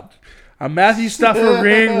that up. A Matthew Stafford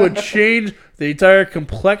ring would change the entire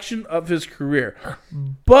complexion of his career.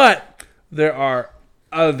 But there are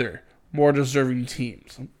other more deserving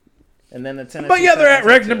teams. And then the Tennessee. But yeah, they're at Titans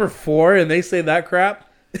rank too. number 4, and they say that crap.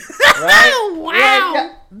 Right?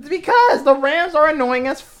 Wow. Because the Rams are annoying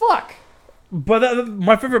as fuck. But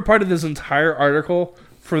my favorite part of this entire article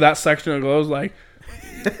for that section of goes like,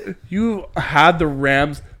 you had the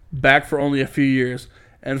Rams back for only a few years,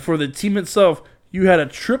 and for the team itself, you had a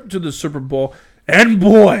trip to the Super Bowl, and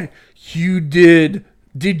boy, you did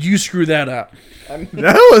you screw that up?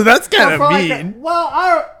 That's kind of mean.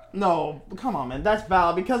 No, come on, man, that's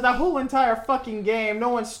valid because that whole entire fucking game, no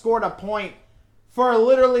one scored a point for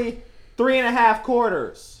literally 3.5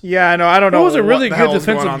 quarters. Yeah, no, I don't It know. was a really what the good hell was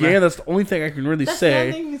going defensive on game. there. That's the only thing I can really That's say.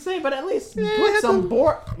 nothing you can say, but at least put some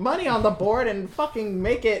money on the board and fucking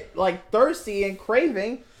make it like thirsty and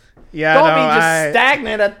craving. Yeah, Don't no, be just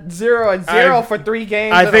stagnant at 0-0 for 3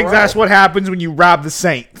 games. I think that's what happens when you rob the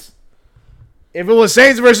Saints. If it was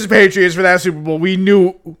Saints versus Patriots for that Super Bowl, we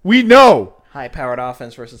know. High-powered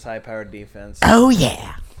offense versus high-powered defense. Oh,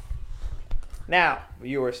 yeah. Now,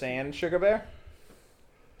 you were saying, Sugar Bear?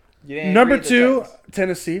 You didn't Number agree with 2, the Titans.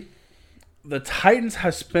 Tennessee. The Titans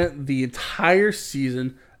have spent the entire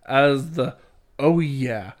season as the, oh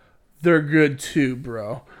yeah, they're good too,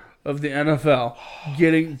 bro, of the NFL,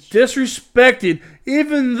 getting disrespected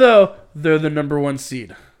even though they're the number 1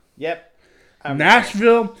 seed. Yep.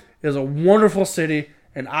 Nashville is a wonderful city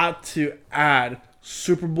and ought to add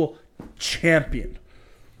Super Bowl champion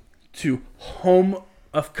to home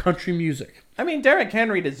of country music. I mean, Derrick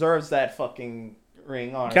Henry deserves that fucking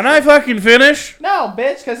ring, honestly. Can I fucking finish? No,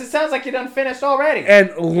 bitch, because it sounds like you done finished already.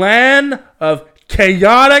 And land of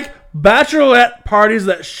chaotic bachelorette parties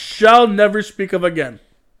that shall never speak of again.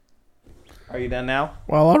 Are you done now?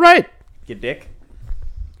 Well, all right. You dick.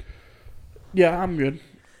 Yeah, I'm good.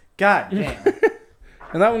 God damn.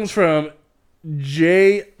 And that one's from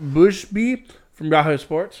Jay Bushby from Yahoo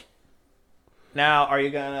Sports. Now, are you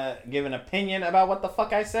going to give an opinion about what the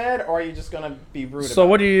fuck I said, or are you just going to be rude So about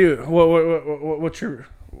what do you? What's your?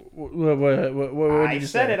 What I did you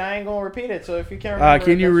said say? it. I ain't going to repeat it, so if you can't remember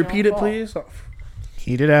Can you that's your repeat own it, fault. please?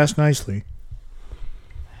 He did ask nicely.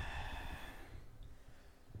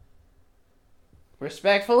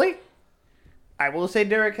 Respectfully, I will say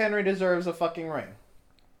Derrick Henry deserves a fucking ring.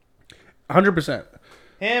 100%.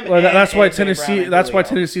 Him Well, and that's why AJ Tennessee. Brown and That's why Julio.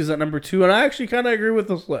 Tennessee's at number 2, and I actually kind of agree with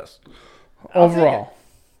this list I'll take overall.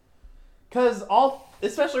 Because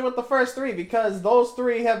especially with the first 3, because those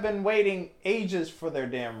 3 have been waiting ages for their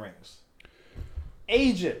damn rings.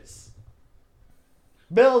 Ages.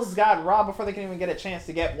 Bills got robbed before they can even get a chance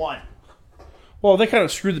to get one. Well, they kind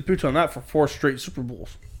of screwed the pooch on that for 4 straight Super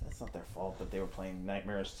Bowls. That's not their fault that they were playing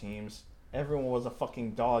nightmarish teams. Everyone was a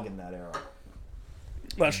fucking dog in that era.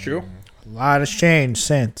 That's true. A lot has changed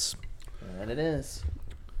since. And it is.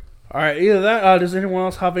 All right, either that. Does anyone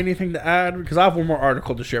else have anything to add? Because I have one more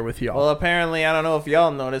article to share with y'all. Well, apparently, I don't know if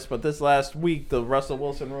y'all noticed, but this last week, the Russell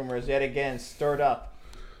Wilson rumors yet again stirred up.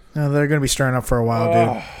 No, they're going to be stirring up for a while,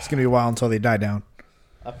 dude. It's going to be a while until they die down.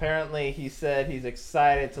 Apparently, he said he's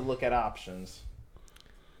excited to look at options.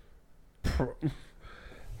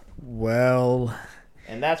 Well,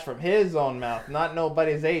 And that's from his own mouth, not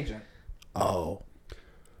nobody's agent. oh,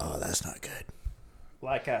 that's not good.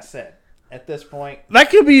 Like I said, at this point, That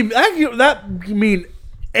could mean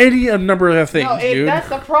any number of things, dude. that's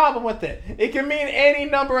the problem with it. It can mean any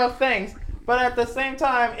number of things, but at the same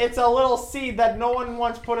time, it's a little seed that no one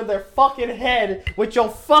wants put in their fucking head with your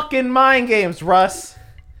fucking mind games, Russ.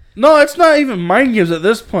 No, it's not even mind games at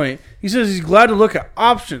this point. He says he's glad to look at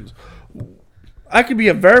options. That could be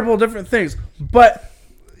a variable of different things, but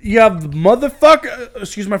you have the motherfucker.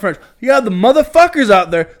 Excuse my French. You have the motherfuckers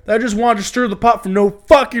out there that just want to stir the pot for no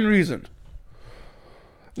fucking reason.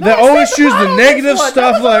 They always choose the negative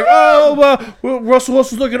stuff like, oh, well, Russell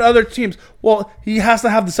Wilson's looking at other teams. Well, he has to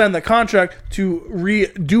have to sign that contract to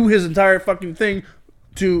redo his entire fucking thing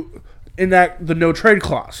to enact the no trade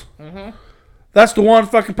clause. Mm-hmm. That's the one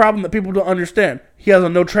fucking problem that people don't understand. He has a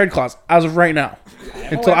no trade clause as of right now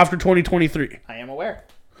until after 2023. I am aware.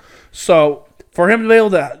 So for him to be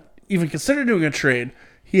able to even consider doing a trade,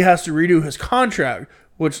 he has to redo his contract,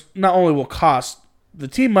 which not only will cost the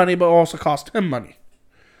team money, but also cost him money.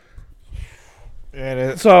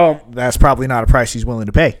 So That's probably not a price he's willing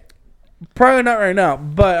to pay. probably not right now,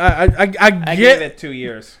 but I I gave get it 2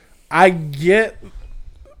 years. I get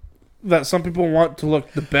that some people want to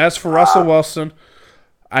look the best for Russell Wilson.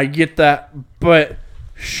 I get that, but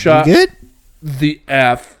shut You good? the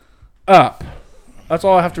F up. That's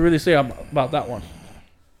all I have to really say about that one.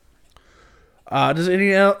 Does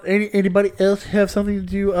anybody else have something to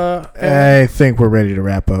do? I think we're ready to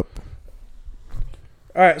wrap up.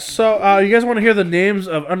 All right, so you guys want to hear the names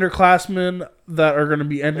of underclassmen that are going to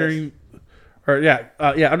be entering,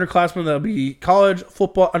 underclassmen that will be college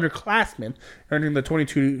football underclassmen entering the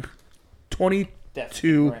 22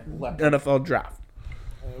 NFL draft.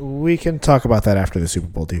 We can talk about that after the Super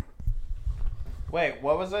Bowl, dude. Wait,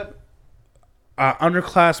 what was it?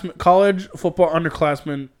 Underclassmen, college football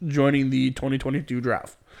underclassmen joining the 2022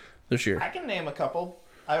 draft this year. I can name a couple.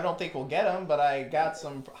 I don't think we'll get them, but I got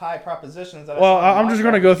some high propositions. I'm just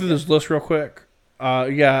going to go through this list real quick.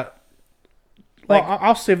 I'll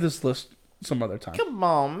save this list some other time. Come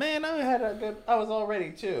on, man. I was all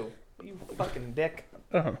ready, too. You fucking dick.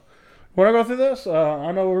 When I go through this,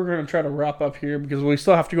 I know we're going to try to wrap up here because we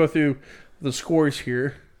still have to go through the scores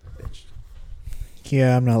here.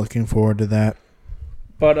 Yeah, I'm not looking forward to that.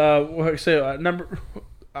 But number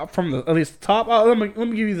from at least the top. Let me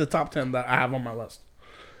give you the top 10 that I have on my list.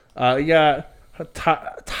 You got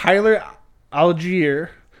Tyler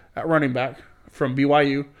Algier at running back from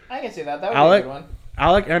BYU. I can see that. That would be a good one.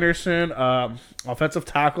 Alec Anderson, offensive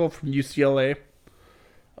tackle from UCLA.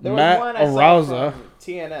 There Matt was one I Araza. saw from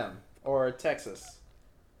TNM or Texas.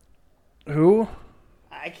 Who?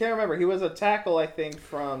 I can't remember. He was a tackle, I think,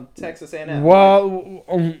 from Texas A&M. Well,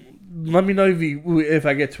 let me know if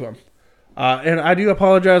I get to him. And I do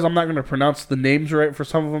apologize. I'm not going to pronounce the names right for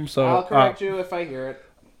some of them. So I'll correct you if I hear it.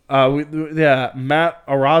 Matt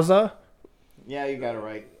Araza. Yeah, you got it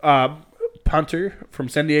right. Punter from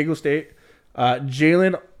San Diego State.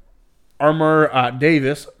 Jalen Armour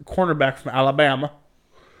Davis, cornerback from Alabama.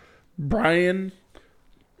 Brian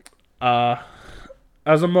Asamoah,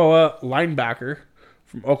 linebacker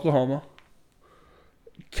from Oklahoma.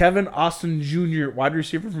 Kevin Austin Jr., wide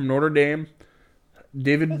receiver from Notre Dame.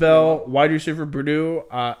 David Bell, wide receiver Purdue.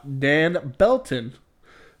 Dan Belton,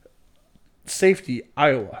 safety,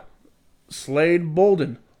 Iowa. Slade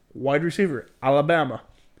Bolden, wide receiver, Alabama.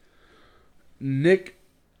 Nick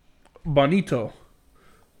Bonito,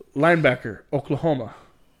 linebacker, Oklahoma.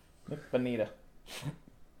 Bonito.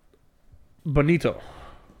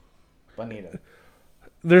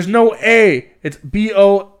 There's no A. It's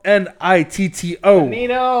Bonitto.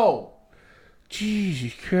 Bonito.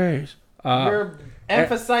 Jesus Christ. You're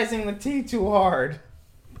emphasizing the T too hard.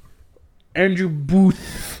 Andrew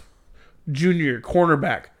Booth Jr.,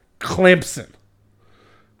 cornerback, Clemson.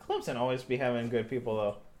 Clemson always be having good people,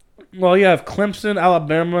 though. Well, you have Clemson,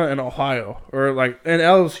 Alabama, and Ohio. And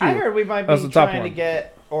LSU. I heard we might be top trying to one.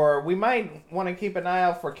 get, or we might want to keep an eye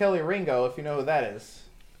out for Kelly Ringo, if you know who that is.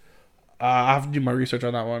 I have to do my research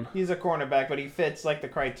on that one. He's a cornerback, but he fits like the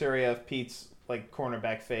criteria of Pete's like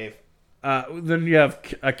cornerback fave. Then you have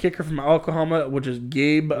a kicker from Oklahoma, which is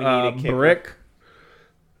Gabe Brick.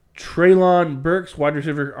 Traylon Burks, wide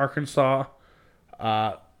receiver, Arkansas.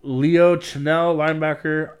 Leo Chenell,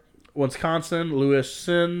 linebacker, Wisconsin. Lewis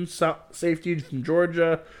Sin, safety from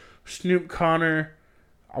Georgia. Snoop Connor.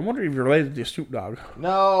 I wonder if you're related to Snoop Dogg.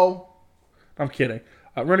 No. I'm kidding.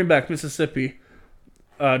 Running back, Mississippi.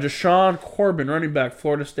 Deshaun Corbin, running back,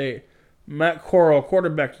 Florida State. Matt Corral,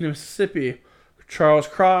 quarterback, Mississippi. Charles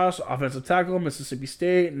Cross, offensive tackle, Mississippi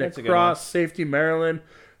State. Nick Cross, safety, Maryland.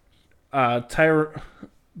 Tyrone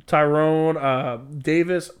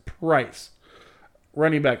Davis Price,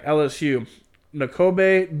 running back, LSU.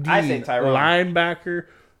 Nakobe Dean, I say Tyrone. linebacker,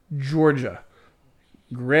 Georgia.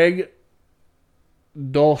 Greg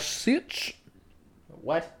Dulcich.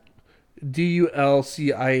 What?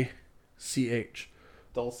 Dulcich.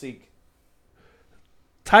 Dulcich.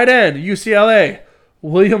 Tight end, UCLA.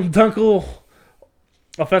 William Dunkel,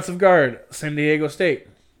 offensive guard, San Diego State.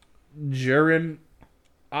 Jaron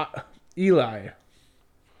Eli,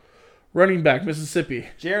 running back, Mississippi.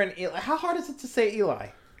 Jaron Eli. How hard is it to say Eli?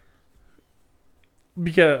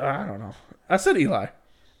 Because I don't know. I said Eli.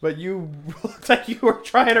 But you looked like you were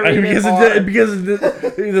trying to read because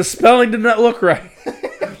the spelling did not look right.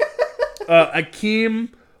 Akeem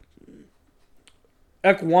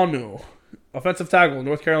Ekwonu, offensive tackle,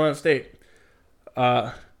 North Carolina State.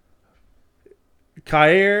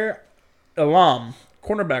 Kair Elam,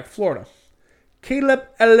 cornerback, Florida. Caleb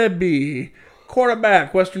Elebi,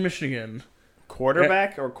 quarterback, Western Michigan.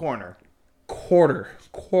 Quarterback or corner? Quarter.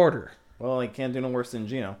 Well, he can't do no worse than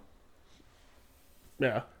Gino.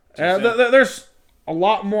 Yeah. There's a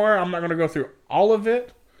lot more. I'm not going to go through all of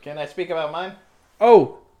it. Can I speak about mine?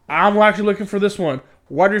 Oh, I'm actually looking for this one.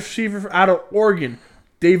 Wide receiver out of Oregon,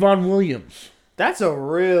 Davon Williams. That's a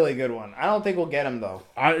really good one. I don't think we'll get him, though.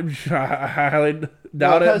 I highly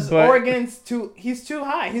doubt it. Because But Oregon's he's too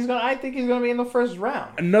high. I think he's gonna be in the first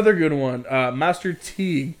round. another good one, Master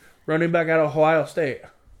Teague, running back out of Ohio State.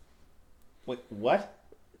 Wait, what?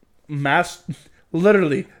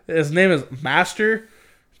 Literally, his name is Master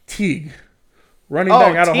Teague. Running Oh,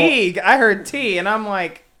 back out of Teague. I heard T, and I'm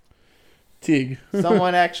like, Teague.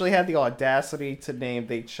 someone actually had the audacity to name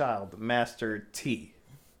their child Master T.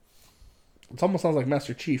 It almost sounds like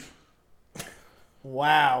Master Chief.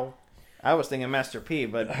 Wow. I was thinking Master P,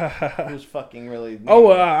 but who's fucking really...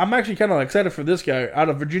 Oh, I'm actually kind of excited for this guy. Out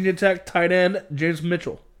of Virginia Tech, tight end, James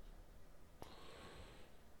Mitchell.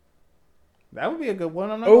 That would be a good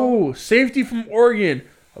one. I'm not going... Safety from Oregon,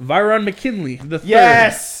 Vyron McKinley, the third.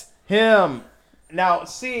 Yes! Him! Now,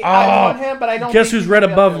 see, I want him, but I don't Guess think who's right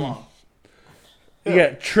he's above gonna be him? up You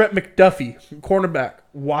got Trent McDuffie, cornerback,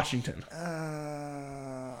 Washington.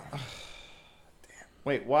 there long.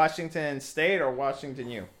 Wait, Washington State or Washington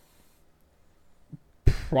U?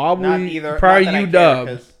 Probably Not probably that I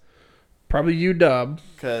UW. Probably UW.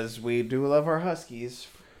 Because we do love our Huskies.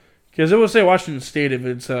 Because it would say Washington State if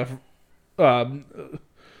it's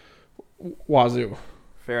Wazoo.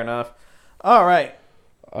 Fair enough. All right.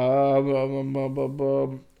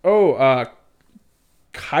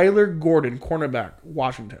 Kyler Gordon, cornerback,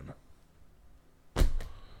 Washington.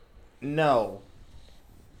 No.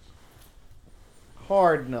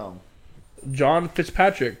 Hard no. John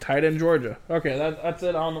Fitzpatrick, tight end, Georgia. Okay, that's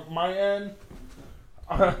it on my end.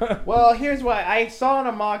 Well, here's why. I saw in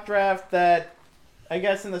a mock draft that I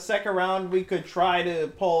guess in the second round we could try to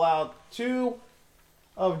pull out 2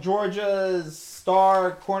 of Georgia's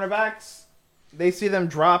star cornerbacks. They see them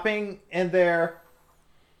dropping, and they're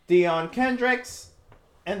Deion Kendricks,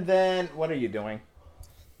 and then what are you doing?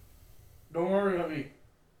 Don't worry about me.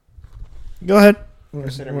 Go ahead.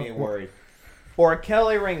 Consider me worried. Or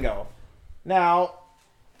Kelly Ringo. Now,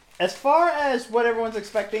 as far as what everyone's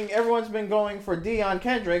expecting, everyone's been going for Deion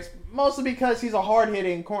Kendricks, mostly because he's a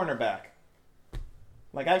hard-hitting cornerback.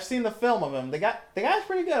 Like, I've seen the film of him. The guy's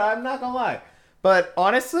pretty good, I'm not gonna lie. But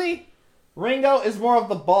honestly, Ringo is more of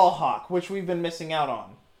the ball hawk, which we've been missing out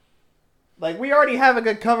on. Like, we already have a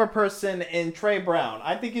good cover person in Trey Brown.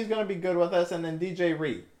 I think he's going to be good with us, and then DJ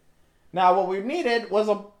Reed. Now, what we needed was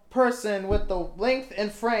a person with the length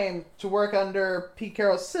and frame to work under Pete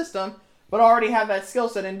Carroll's system, but already have that skill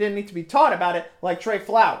set and didn't need to be taught about it like Trey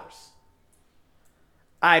Flowers.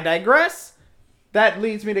 I digress. That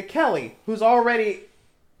leads me to Kelly, who's already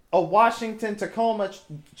a Washington Tacoma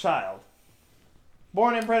child.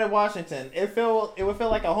 Born and bred in Washington. It would feel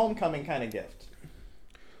like a homecoming kind of gift.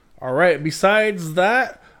 All right. Besides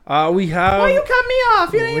that, we have. Why you cut me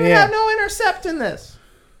off? You didn't even have no intercept in this.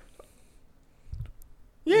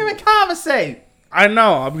 You didn't even conversate. I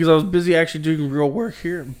know because I was busy actually doing real work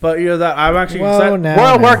here, but you know that I'm actually excited.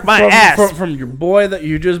 Real work, my ass. From your boy that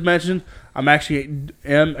you just mentioned. I'm actually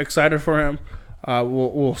excited for him.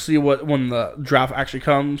 We'll see when the draft actually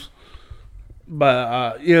comes.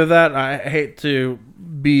 But you know that I hate to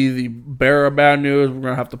be the bearer of bad news. We're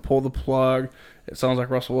gonna have to pull the plug. It sounds like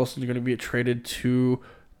Russell Wilson's gonna be traded to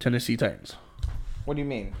Tennessee Titans. What do you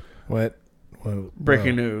mean? What?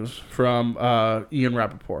 Breaking news from Ian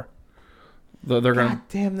Rappaport. They're gonna. God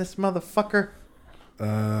damn this motherfucker!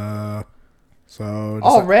 So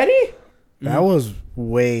Already? that was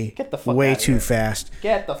way Get the fuck way outta too here. fast.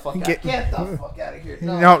 Get the fuck out! Get the fuck out of here!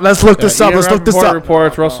 No, let's look this up. Ian Let's look this Rappaport up.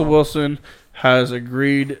 reports Russell Wilson has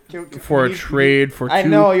agreed for a trade for two. I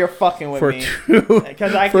know you're fucking with for me two.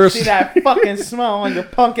 because I can first- see that fucking smile on your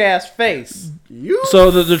punk ass face.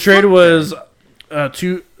 So the trade was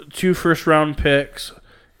two first round picks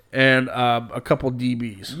and a couple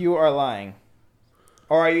DBs. You are lying,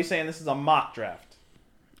 or are you saying this is a mock draft?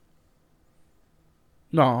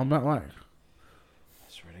 No, I'm not lying. I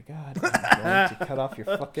swear to God, I'm going to cut off your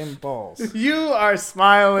fucking balls. You are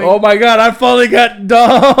smiling. Oh my God, I finally got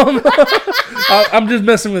dumb. I'm just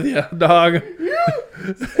messing with you, dog. I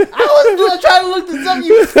was trying to look this up.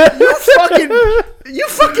 You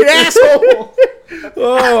fucking asshole.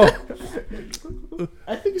 Oh,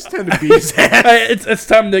 I think it's time to beat his ass. it's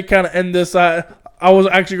time to kind of end this. I was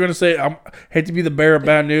actually going to say I hate to be the bearer of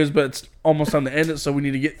bad news, but it's almost time to end it. So we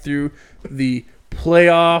need to get through the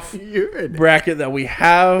playoff bracket that we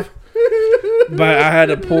have. But I had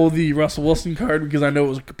to pull the Russell Wilson card because I know it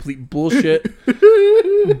was complete bullshit.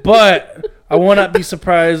 But I will not be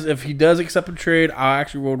surprised if he does accept a trade. I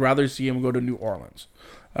actually would rather see him go to New Orleans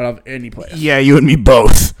out of any place. Yeah, you and me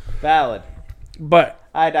both. Valid. But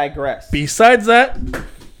I digress. besides that,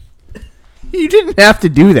 You didn't have to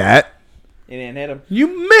do that. You didn't hit him.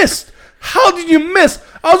 you missed. How did you miss?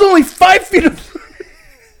 I was only 5 feet of.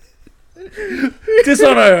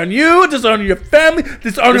 Dishonor on you, dishonor your family,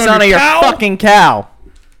 dishonor on your cow. fucking cow.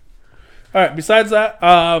 All right. Besides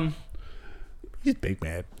that, He's big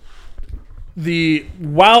man. the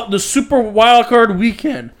super wild card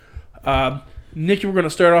weekend. Nikki, we're going to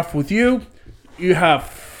start off with you. You have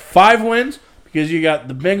 5 wins because you got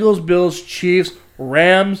the Bengals, Bills, Chiefs,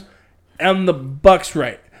 Rams, and the Bucks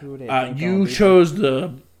right. You chose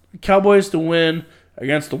the Cowboys to win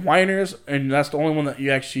against the Whiners, and that's the only one that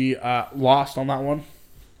you actually lost on that one.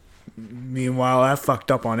 Meanwhile, I fucked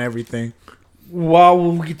up on everything. Well,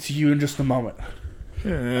 we'll get to you in just a moment.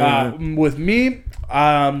 With me,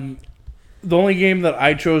 the only game that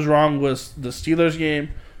I chose wrong was the Steelers game.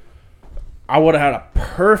 I would have had a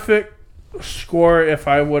perfect score if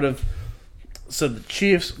I would have said the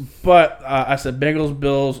Chiefs, but I said Bengals,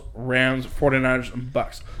 Bills, Rams, 49ers, and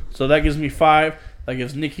Bucks. So that gives me 5. That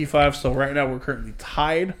gives Nikki 5. So right now we're currently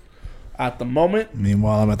tied at the moment.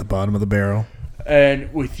 Meanwhile, I'm at the bottom of the barrel.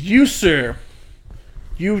 And with you, sir,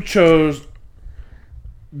 you chose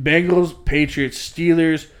Bengals, Patriots,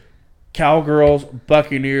 Steelers, Cowgirls,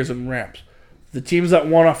 Buccaneers, and Rams. The teams that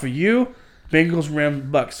won off of you, Bengals,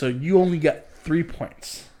 Rams, Bucks. So you only got 3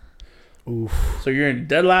 points. Oof. So you're in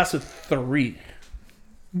dead last with 3.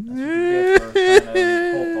 Hold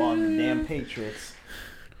on the damn Patriots.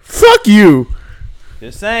 Fuck you.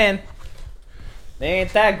 Just saying. They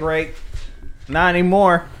ain't that great. Not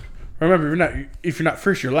anymore. Remember, if you're not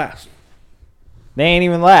first, you're last. They ain't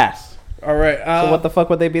even last. All right. So what the fuck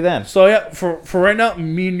would they be then? So yeah, for right now,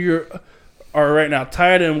 me and you are right now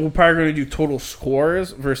tied, and we're probably going to do total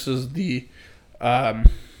scores versus the other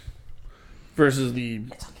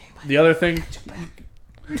thing.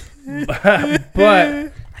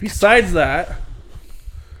 But besides that,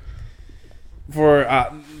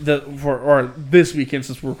 for this weekend,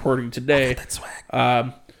 since we're recording today,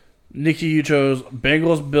 Nikki, you chose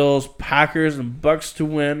Bengals, Bills, Packers, and Bucks to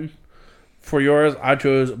win. For yours, I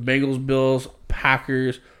chose Bengals, Bills,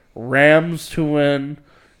 Packers, Rams to win.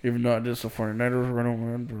 Even though I did the 49ers run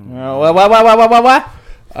over. What?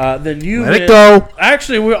 Then you Let it go.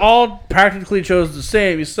 Actually, we all practically chose the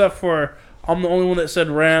same, except for I'm the only one that said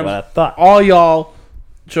Rams. What I thought. All y'all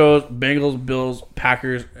chose Bengals, Bills,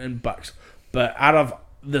 Packers, and Bucks. But out of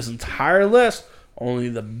this entire list, only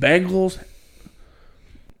the Bengals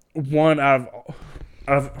won out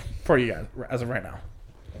of for you guys as of right now.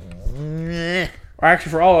 Or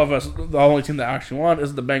actually, for all of us, the only team that actually won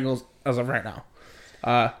is the Bengals as of right now.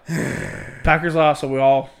 Packers lost, so we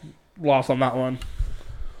all lost on that one.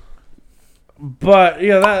 But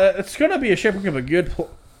yeah, it's going to be shaping up a good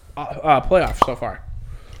playoff so far.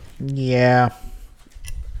 Yeah.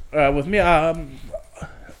 With me,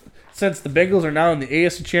 since the Bengals are now in the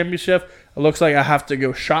NFC Championship, it looks like I have to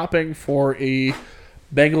go shopping for a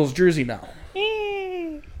Bengals jersey now.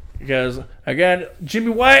 Because, again, Jimmy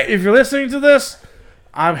White, if you're listening to this,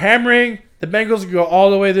 I'm hammering the Bengals to go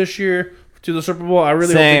all the way this year to the Super Bowl. I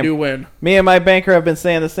really hope they do win. Me and my banker have been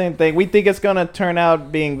saying the same thing. We think it's going to turn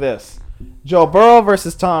out being this. Joe Burrow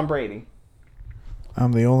versus Tom Brady.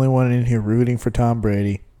 I'm the only one in here rooting for Tom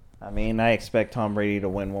Brady. I mean, I expect Tom Brady to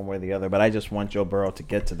win one way or the other, but I just want Joe Burrow to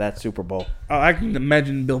get to that Super Bowl. I can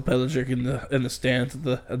imagine Bill Belichick in the stands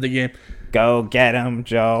at the game. Go get him,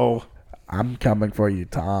 Joe. I'm coming for you,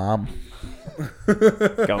 Tom.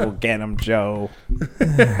 Go get him, Joe.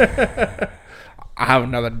 I have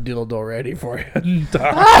another dildo ready for you.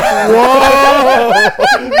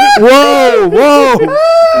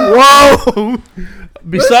 Whoa!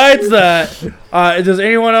 Besides that, does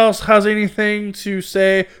anyone else has anything to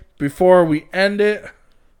say before we end it?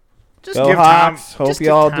 Just Go give Hawks. Tom. Hope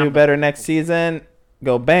y'all do better next season.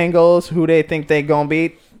 Go Bengals. Who they think they gonna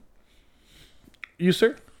beat? You,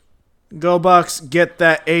 sir? Go Bucks. Get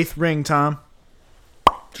that 8th ring, Tom.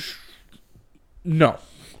 No.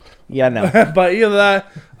 Yeah, no. But either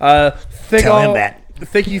that, Tell him that.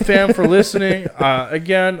 Thank you, fam, for listening.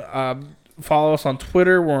 Again, follow us on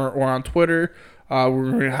Twitter. We're on Twitter.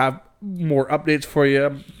 We're going to have more updates for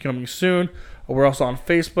you coming soon. We're also on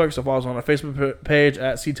Facebook, so follow us on our Facebook page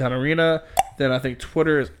at Seatown Arena. Then I think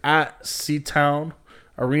Twitter is at Seatown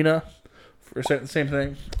Arena for the same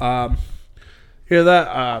thing. Hear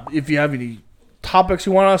that? If you have any topics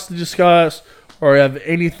you want us to discuss or have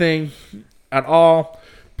anything at all,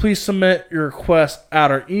 please submit your request at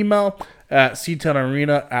our email at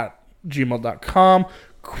seatownarena@gmail.com.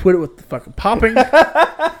 Quit it with the fucking popping.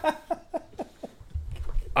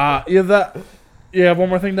 You have one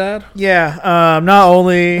more thing to add? Yeah. Not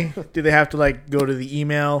only do they have to go to the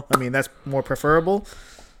email. I mean, that's more preferable.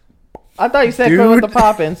 I thought you said quit with the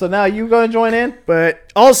pop-in, so now you gonna join in?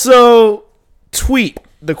 But also tweet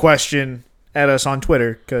the question at us on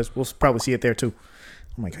Twitter because we'll probably see it there too.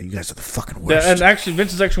 Oh my god, you guys are the fucking worst. And actually,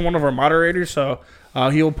 Vince is actually one of our moderators, so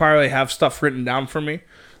he'll probably have stuff written down for me.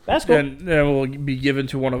 That's cool. And will be given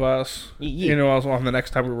to one of us, Yeah. on the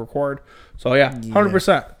next time we record. So,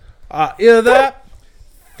 100%. Either that,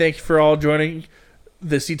 thank you for all joining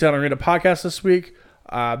the C-Town Arena podcast this week.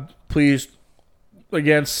 Please,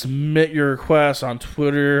 again, submit your requests on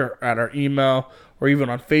Twitter, at our email, or even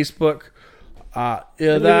on Facebook.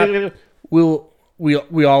 Either that,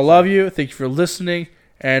 we all love you. Thank you for listening,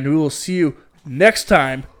 and we will see you next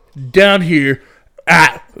time down here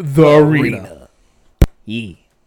at the arena. Yeah.